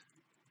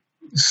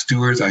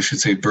 stewards, I should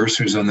say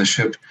bursars on the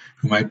ship,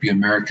 who might be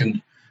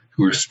American,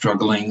 who are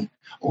struggling,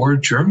 or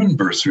German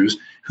bursars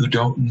who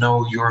don't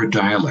know your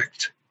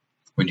dialect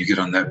when you get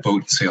on that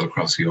boat and sail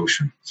across the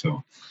ocean.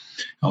 So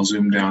I'll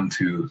zoom down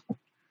to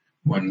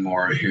one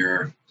more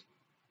here.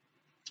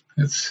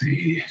 Let's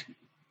see.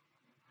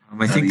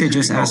 I think they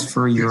just asked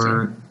for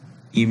your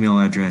email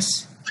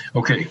address.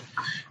 Okay.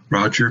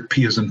 Roger,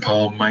 P as in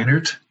Paul,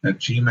 Minert at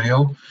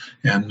Gmail.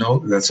 And no,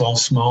 that's all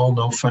small,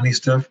 no funny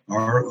stuff.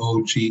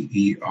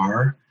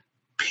 ROGERPMINERT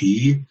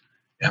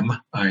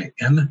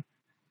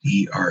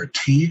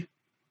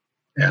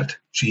at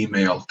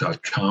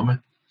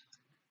gmail.com.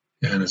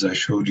 And as I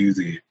showed you,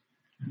 the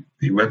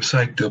the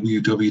website,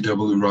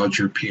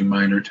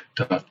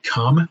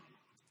 www.rogerpminert.com,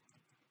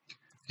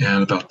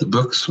 and about the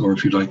books, or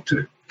if you'd like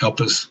to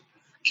help us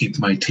keep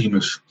my team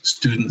of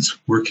students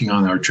working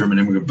on our German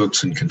immigrant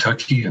books in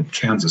Kentucky and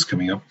Kansas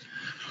coming up,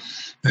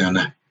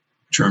 then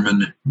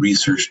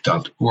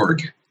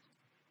germanresearch.org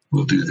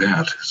will do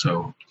that.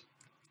 So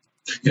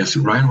yes,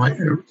 Brian, why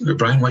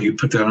don't you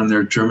put that on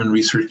there,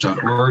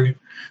 germanresearch.org.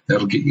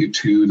 That'll get you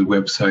to the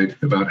website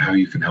about how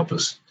you can help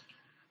us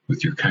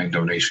with your kind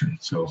donation.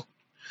 So at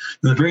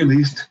the very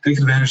least, take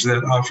advantage of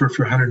that offer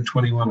for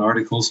 121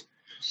 articles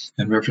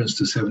and reference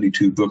to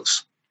 72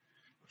 books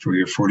for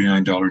your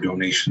 $49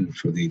 donation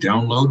for the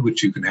download,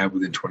 which you can have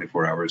within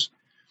 24 hours,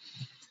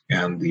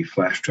 and the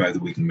flash drive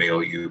that we can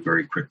mail you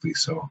very quickly.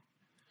 So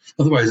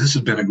otherwise, this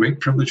has been a great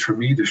privilege for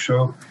me to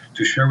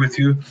share with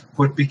you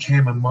what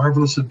became a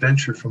marvelous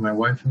adventure for my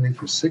wife and me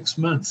for 6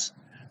 months.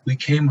 We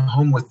came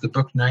home with the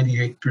book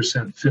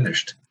 98%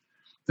 finished.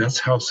 That's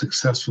how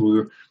successful we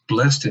were,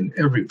 blessed in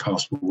every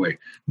possible way.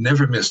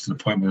 Never missed an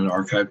appointment in the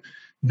archive.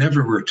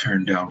 Never were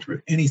turned down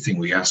for anything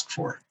we asked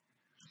for.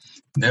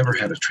 Never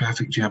had a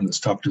traffic jam that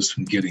stopped us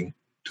from getting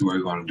to where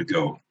we wanted to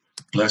go.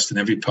 Blessed in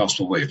every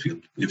possible way. If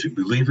you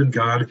believe in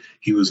God,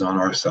 He was on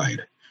our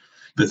side.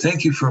 But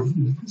thank you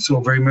so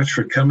very much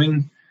for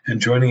coming and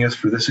joining us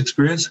for this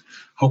experience.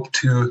 Hope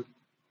to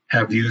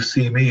have you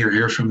see me or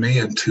hear from me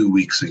in 2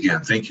 weeks again.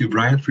 Thank you,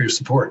 Brian, for your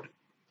support.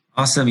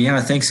 Awesome. Yeah,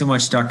 thanks so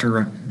much,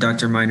 Dr.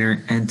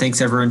 Minert, and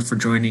thanks everyone for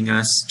joining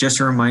us. Just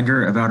a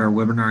reminder about our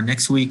webinar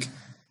next week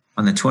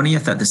on the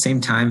 20th at the same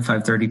time,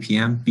 5:30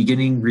 p.m.,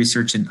 Beginning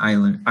Research in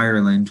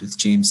Ireland with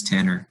James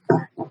Tanner.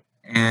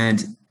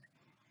 And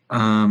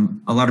a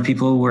lot of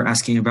people were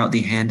asking about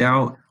the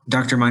handout.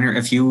 Dr. Minert,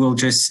 if you will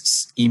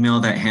just email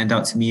that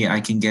handout to me,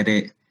 I can get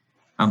it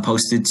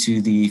posted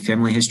to the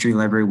Family History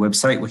Library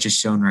website, which is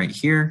shown right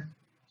here,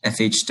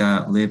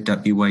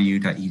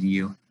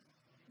 fh.lib.byu.edu.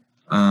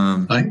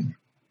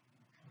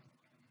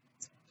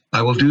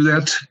 I will do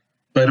that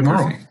by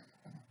tomorrow.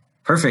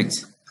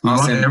 Perfect. We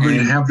Awesome. want everybody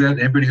to have that.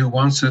 Everybody who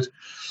wants it.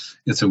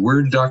 It's a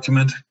Word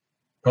document,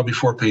 probably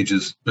 4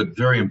 pages, but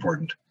very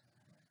important.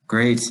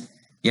 Great.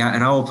 Yeah,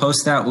 and I will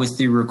post that with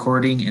the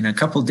recording in a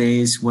couple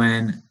days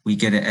when we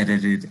get it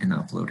edited and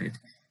uploaded.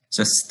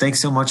 So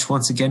thanks so much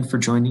once again for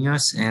joining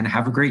us, and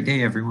have a great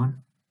day,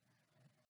 everyone.